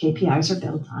 KPIs are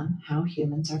built on how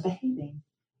humans are behaving.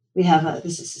 We have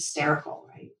this is hysterical,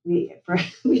 right? We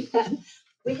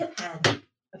have had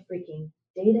a freaking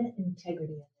data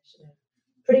integrity initiative.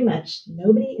 Pretty much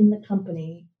nobody in the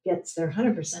company gets their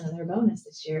 100% of their bonus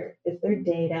this year if their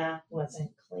data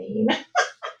wasn't clean.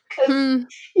 Because Hmm.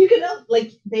 you can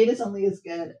like data's only as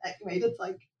good, right? It's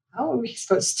like, how are we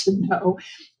supposed to know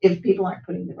if people aren't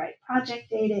putting the right project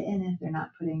data in, if they're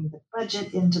not putting the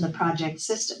budget into the project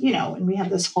system, and we have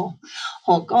this whole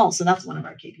goal. So that's one of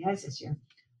our KPIs this year.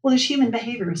 Well, there's human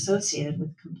behavior associated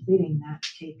with completing that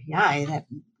KPI that,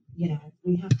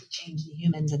 we have to change the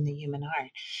humans and the human heart.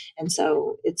 And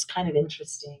so it's kind of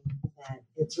interesting that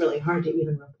it's really hard to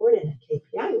even report in a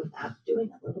KPI without doing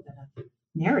a little bit of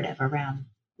narrative around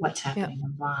what's Yeah. happening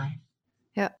and why.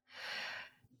 Yeah.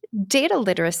 Data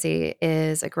literacy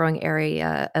is a growing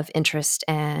area of interest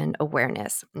and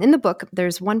awareness. In the book,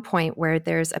 there's one point where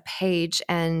there's a page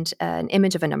and an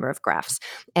image of a number of graphs.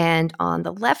 And on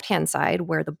the left hand side,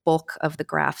 where the bulk of the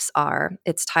graphs are,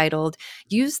 it's titled,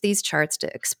 Use These Charts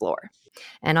to Explore.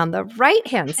 And on the right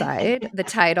hand side, the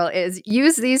title is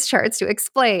Use These Charts to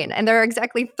Explain. And there are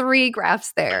exactly three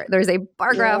graphs there. There's a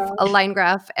bar graph, Yeah, a line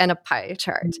graph, and a pie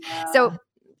chart. So yeah,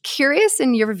 curious,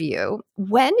 in your view,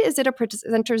 when is it a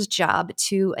presenter's job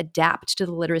to adapt to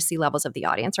the literacy levels of the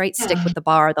audience, right? Stick yeah. with the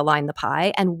bar, the line, the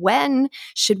pie. And when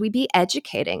should we be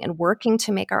educating and working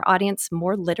to make our audience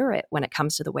more literate when it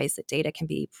comes to the ways that data can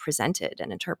be presented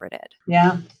and interpreted?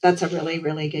 Yeah, that's a really,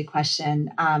 really good question.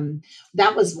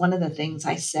 That was one of the things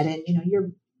I said in,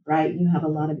 you're right. You have a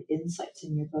lot of insights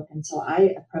in your book. And so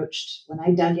I approached, when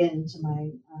I dug into my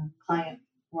client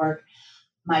work,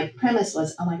 my premise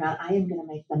was, oh my God, I am going to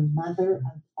make the mother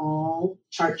of all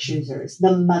chart choosers,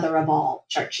 the mother of all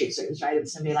chart choosers, right? It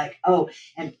was going to be like, oh,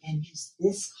 and use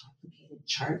this complicated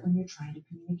chart when you're trying to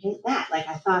communicate that. Like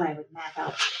I thought I would map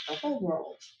out the whole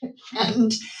world.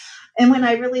 And And when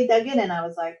I really dug in and I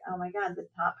was like, oh my God, the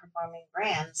top performing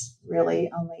brands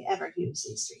really only ever use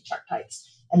these three chart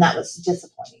types. And that was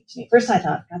disappointing to me. First, I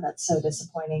thought, God, that's so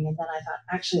disappointing. And then I thought,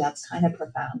 actually, that's kind of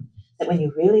profound that when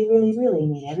you really, really, really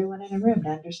need everyone in a room to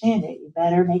understand it, you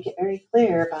better make it very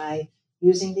clear by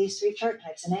using these three chart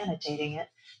types and annotating it.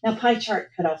 Now, pie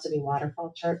chart could also be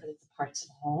waterfall chart, but it's parts of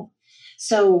the whole.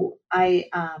 So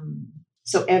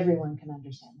so everyone can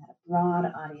understand that. A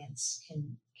broad audience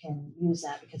can use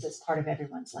that because it's part of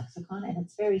everyone's lexicon, and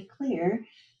it's very clear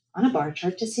on a bar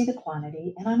chart to see the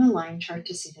quantity and on a line chart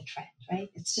to see the trend, right?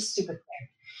 It's just super clear.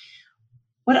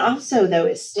 What also, though,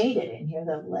 is stated in here,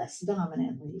 though less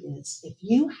dominantly, is if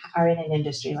you are in an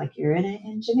industry like you're in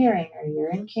engineering or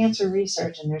you're in cancer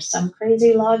research and there's some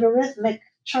crazy logarithmic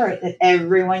chart that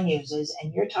everyone uses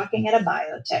and you're talking at a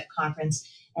biotech conference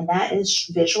and that is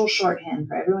visual shorthand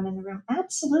for everyone in the room,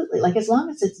 absolutely. Like as long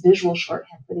as it's visual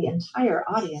shorthand for the entire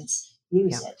audience,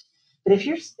 use Yeah. it. But if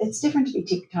it's different to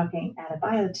be talking at a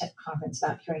biotech conference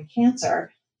about curing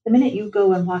cancer the minute you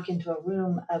go and walk into a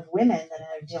room of women that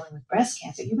are dealing with breast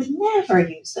cancer, you would never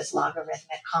use this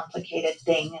logarithmic, complicated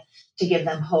thing to give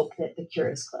them hope that the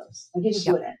cure is close. Like you just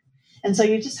Yep. wouldn't. And so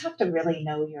you just have to really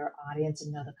know your audience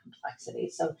and know the complexity.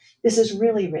 So this is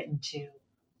really written to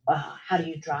how do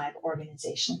you drive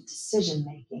organizational decision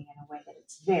making in a way that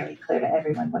it's very clear to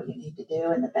everyone what you need to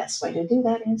do. And the best way to do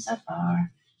that is a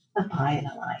bar, a pie, and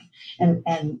a line.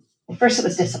 And at first it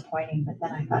was disappointing, but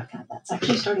then I thought, God, that's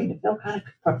actually starting to feel kind of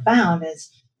profound. As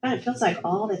God, it feels like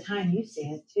all the time you see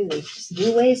it too. There's just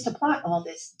new ways to plot all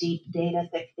this deep data,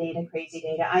 thick data, crazy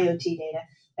data, IoT data.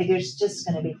 Like there's just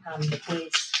going to become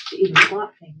ways to even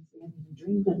plot things we haven't even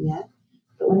dreamed of yet.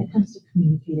 But when it comes to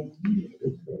communicating, you need to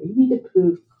be clear. You need to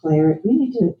prove clarity. You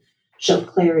need to show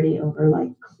clarity over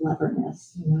like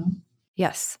cleverness, you know?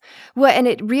 Yes. Well, and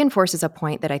it reinforces a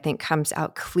point that I think comes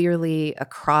out clearly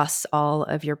across all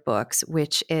of your books,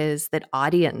 which is that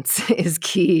audience is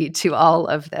key to all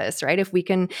of this, right? If we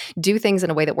can do things in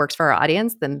a way that works for our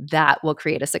audience, then that will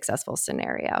create a successful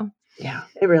scenario. Yeah,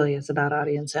 it really is about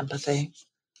audience empathy.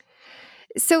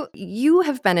 So, you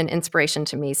have been an inspiration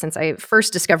to me since I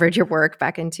first discovered your work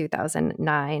back in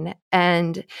 2009.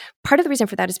 And part of the reason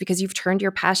for that is because you've turned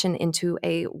your passion into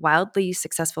a wildly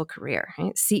successful career,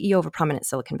 right? CEO of a prominent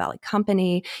Silicon Valley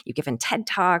company. You've given TED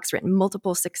Talks, written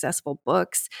multiple successful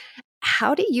books.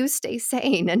 How do you stay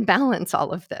sane and balance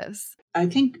all of this? I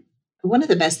think one of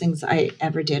the best things I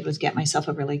ever did was get myself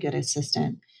a really good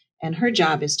assistant. And her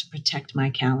job is to protect my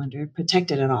calendar,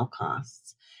 protect it at all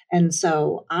costs. And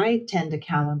so I tend to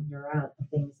calendar out the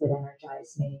things that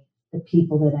energize me, the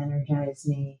people that energize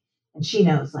me. And she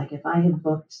knows, like, if I have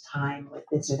booked time with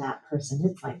this or that person,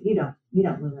 it's like you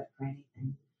don't move it for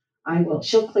anything.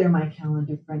 She'll clear my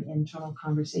calendar for an internal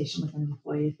conversation with an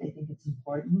employee if they think it's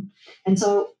important. And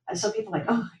so people are like,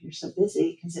 oh, you're so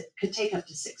busy because it could take up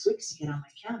to 6 weeks to get on my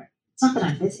calendar. It's not that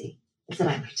I'm busy; it's that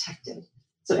I'm protected.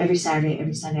 So every Saturday,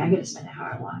 every Sunday, I get to spend it how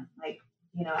I want. Like,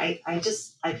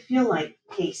 I feel like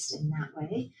paced in that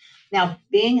way. Now,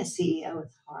 being a CEO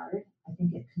is hard. I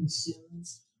think it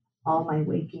consumes all my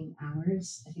waking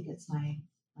hours. I think it's my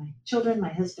children,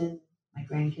 my husband, my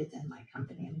grandkids, and my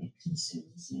company. I mean, it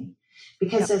consumes me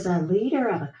because Yep. as a leader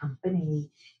of a company,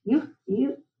 you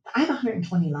I have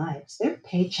 120 lives. Their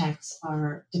paychecks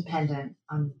are dependent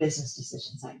on business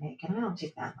decisions I make, and I don't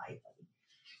take that lightly.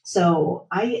 So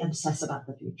I obsess about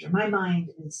the future. My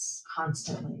mind is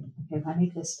constantly, okay, if I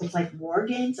make this, it's like war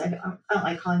games. I don't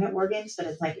like calling it war games, but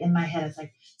it's like in my head, it's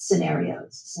like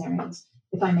scenarios.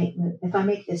 If I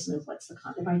make this move, what's the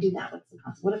con? If I do that, what's the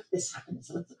con? What if this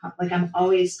happens? What's the con? Like I'm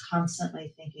always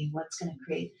constantly thinking what's going to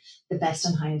create the best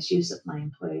and highest use of my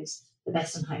employees, the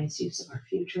best and highest use of our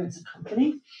future as a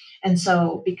company. And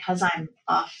so because I'm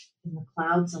off in the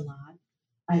clouds a lot,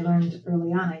 I learned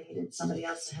early on I needed somebody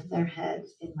else to have their head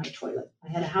in my toilet.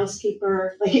 I had a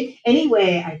housekeeper. Like any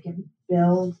way I can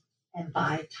build and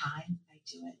buy time, I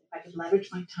do it. If I could leverage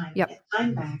my time and Yep. get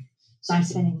time back, so I'm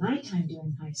spending my time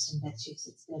doing highest and best use.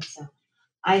 It's good. So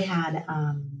I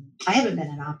haven't been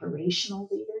an operational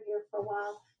leader here for a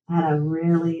while. I had a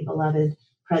really beloved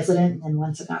president, and then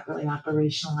once it got really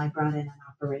operational, I brought in an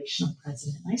operational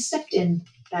president. And I stepped in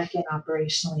back in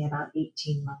operationally about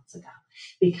 18 months ago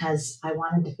because I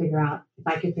wanted to figure out if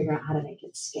I could figure out how to make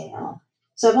it scale.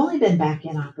 So I've only been back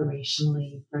in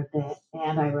operationally for a bit,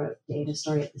 and I wrote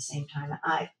DataStory at the same time.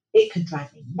 It could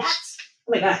drive me nuts.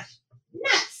 Oh my gosh,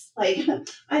 nuts! Like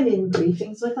I'm in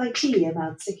briefings with IT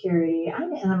about security,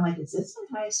 and I'm like, is this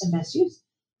my highest and best use?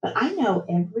 But I know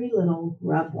every little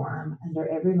rub worm under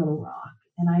every little rock,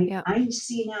 and I Yep. I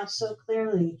see now so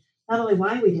clearly not only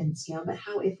why we didn't scale, but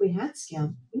how if we had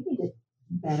scaled, we needed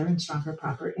better and stronger,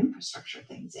 proper infrastructure infrastructure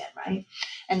things in, right?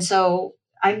 And so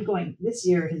this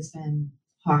year has been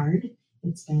hard.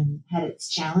 It's been had its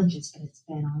challenges, but it's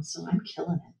been also, I'm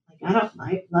killing it. Like,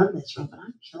 I love this role, but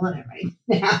I'm killing it right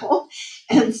now.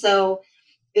 And so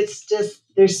it's just,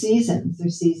 there's seasons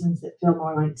that feel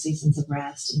more like seasons of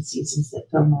rest, and seasons that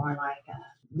feel more like a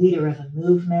leader of a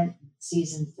movement, and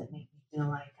seasons that make me feel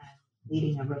like I'm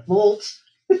leading a revolt.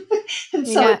 And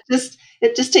so Yeah.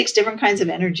 it just takes different kinds of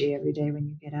energy every day when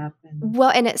you get up. And Well,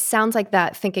 and it sounds like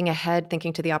that thinking ahead,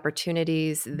 thinking to the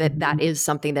opportunities, that Mhm. is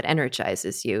something that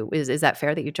energizes you. Is that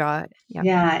fair that you draw it? Yeah.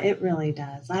 Yeah, it really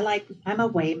does. I'm a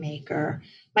way maker.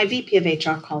 My VP of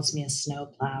HR calls me a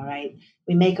snowplow, right?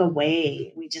 We make a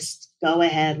way. We just go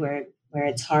ahead where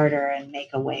it's harder and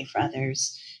make a way for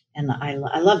others. And I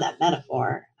love that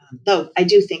metaphor. Though I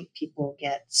do think people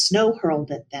get snow hurled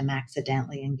at them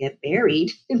accidentally and get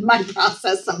buried in my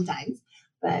process sometimes.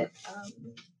 But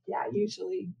yeah,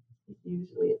 usually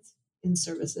it's in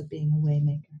service of being a way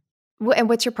maker. And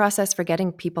what's your process for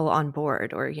getting people on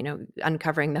board, or,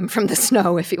 uncovering them from the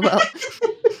snow, if you will?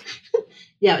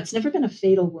 Yeah, it's never been a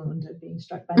fatal wound of being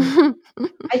struck by the.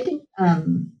 I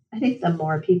think the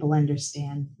more people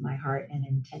understand my heart and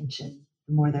intention,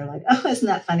 the more they're like, "Oh, isn't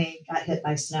that funny? Got hit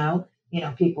by snow."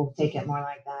 People take it more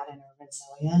like that and are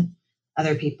resilient.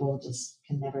 Other people just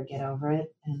can never get over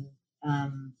it, and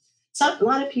a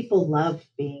lot of people love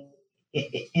being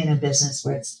in a business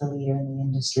where it's the leader in the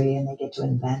industry and they get to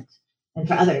invent. And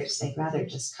for others, they'd rather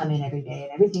just come in every day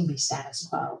and everything be status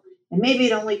quo. And maybe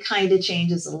it only kind of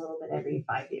changes a little bit every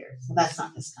 5 years. So that's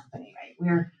not this company, right?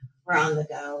 We're on the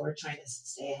go. We're trying to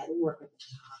stay ahead. We work with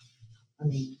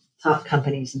top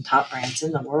companies and top brands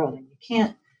in the world, and you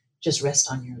can't just rest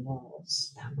on your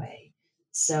laurels that way.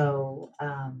 So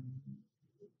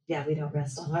yeah, we don't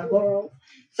rest on our laurels.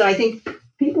 So I think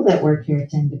people that work here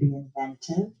tend to be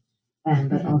inventive, but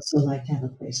Mhm. also like to have a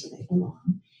place where they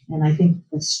belong. And I think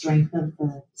the strength of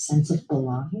the sense of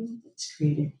belonging that's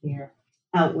created here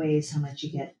outweighs how much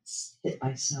you get hit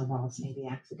by snowballs, maybe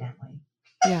accidentally.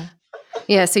 Yeah.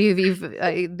 Yeah, so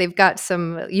you've got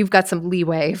some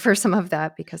leeway for some of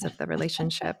that because of the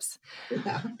relationships.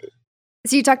 Yeah.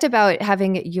 So you talked about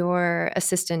having your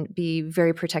assistant be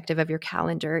very protective of your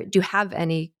calendar. Do you have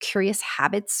any curious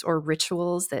habits or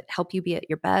rituals that help you be at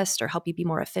your best or help you be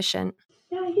more efficient?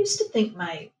 Yeah, I used to think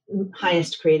my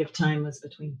highest creative time was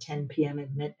between 10 p.m.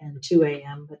 and 2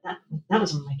 a.m., but that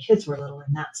was when my kids were little,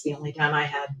 and that's the only time I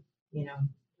had, you know,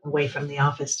 away from the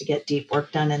office to get deep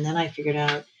work done. And then I figured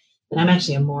out that I'm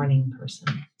actually a morning person.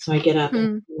 So I get up and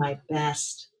Hmm. do my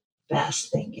best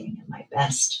thinking and my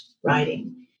best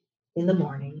writing in the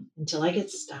morning until I get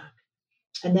stuck.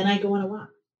 And then I go on a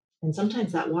walk. And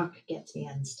sometimes that walk gets me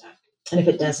unstuck. And if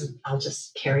it doesn't, I'll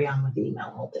just carry on with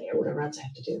email all day or whatever else I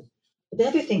have to do. But the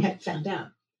other thing I found out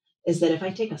is that if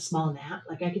I take a small nap,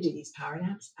 like I could do these power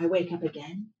naps, I wake up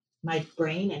again. My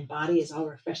brain and body is all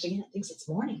refreshed again. It thinks it's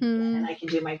morning again, and Hmm. I can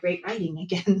do my great writing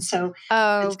again. So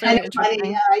Oh, it's kind very of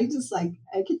funny. Yeah, interesting.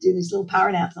 I could do these little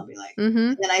power naps. I'll be like, Hmm.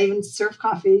 and then I even serve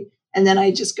coffee, and then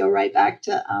I just go right back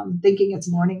to thinking it's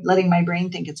morning, letting my brain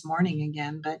think it's morning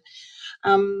again. But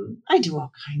I do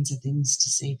all kinds of things to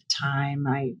save time.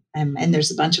 And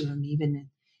there's a bunch of them even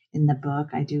in the book.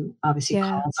 I do obviously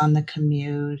Yeah. calls on the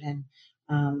commute and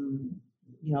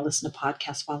listen to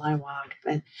podcasts while I walk.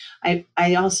 But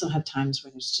I also have times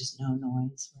where there's just no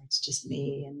noise, where it's just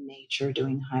me and nature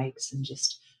doing hikes and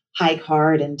just hike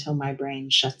hard until my brain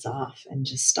shuts off and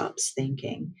just stops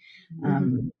thinking.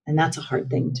 Hmm. And that's a hard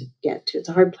thing to get to. It's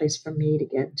a hard place for me to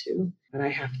get to, but I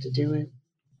have to do it.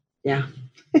 Yeah.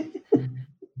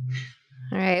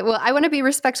 All right. Well, I want to be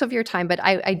respectful of your time, but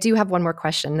I do have one more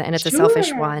question, and it's a selfish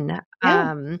Sure. one.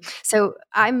 Yeah. So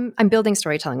I'm building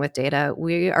storytelling with data.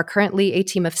 We are currently a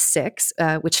team of 6,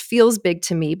 which feels big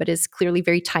to me, but is clearly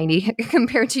very tiny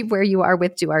compared to where you are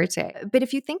with Duarte. But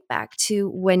if you think back to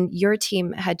when your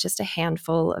team had just a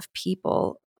handful of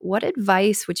people, what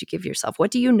advice would you give yourself?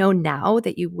 What do you know now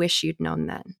that you wish you'd known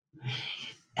then?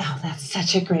 Oh, that's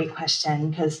such a great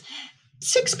question because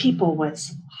 6 people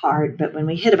was hard, but when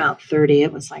we hit about 30,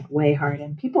 it was like way hard.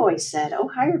 And people always said, oh,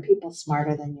 hire people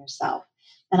smarter than yourself.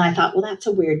 And I thought, well, that's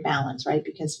a weird balance, right?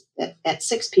 Because at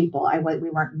 6 people, we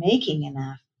weren't making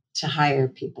enough to hire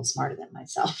people smarter than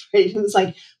myself, right? It was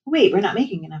like, wait, we're not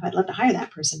making enough. I'd love to hire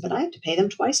that person, but I have to pay them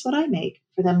twice what I make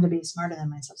for them to be smarter than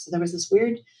myself. So there was this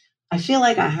weird, I feel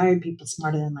like I hired people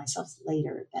smarter than myself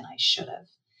later than I should have.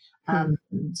 Hmm.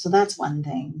 Um, so that's one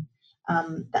thing.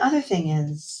 The other thing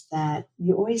is that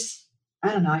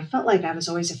I don't know, I felt like I was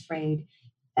always afraid,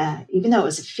 even though it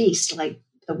was a feast, like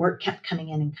the work kept coming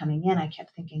in and coming in, I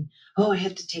kept thinking, oh, I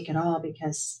have to take it all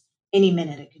because any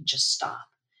minute it could just stop.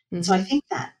 And so I Hmm. think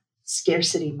that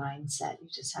scarcity mindset you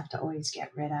just have to always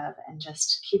get rid of, and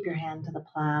just keep your hand to the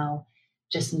plow,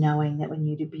 just knowing that when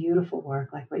you do beautiful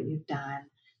work like what you've done,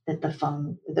 that the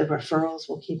referrals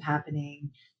will keep happening,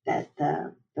 that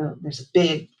there's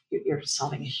you're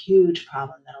solving a huge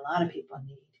problem that a lot of people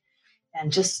need,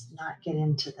 and just not get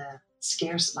into the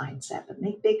scarce mindset, but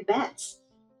make big bets,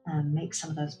 make some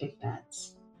of those big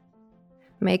bets.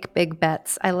 Make big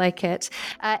bets. I like it.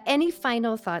 Any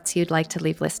final thoughts you'd like to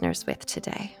leave listeners with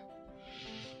today?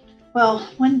 Well,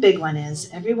 one big one is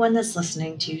everyone that's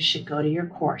listening to you should go to your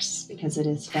course because it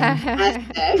is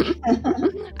fantastic.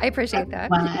 I appreciate That's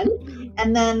that. one.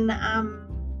 And then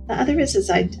the other is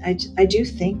I do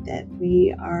think that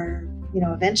we are,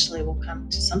 eventually we'll come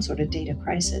to some sort of data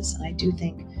crisis. And I do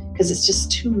think, because it's just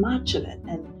too much of it.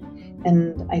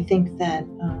 And I think that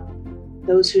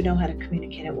those who know how to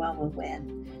communicate it well will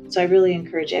win. So I really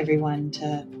encourage everyone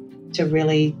to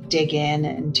really dig in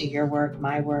into your work,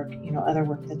 my work, other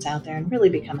work that's out there, and really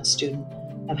become a student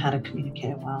of how to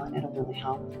communicate it well, and it'll really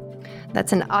help.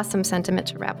 That's an awesome sentiment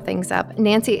to wrap things up.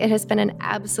 Nancy, it has been an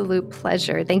absolute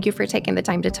pleasure. Thank you for taking the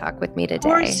time to talk with me today.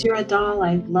 Of course, you're a doll.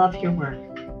 I love your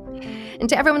work. And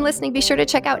to everyone listening, be sure to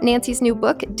check out Nancy's new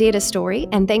book, DataStory,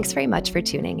 and thanks very much for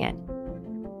tuning in.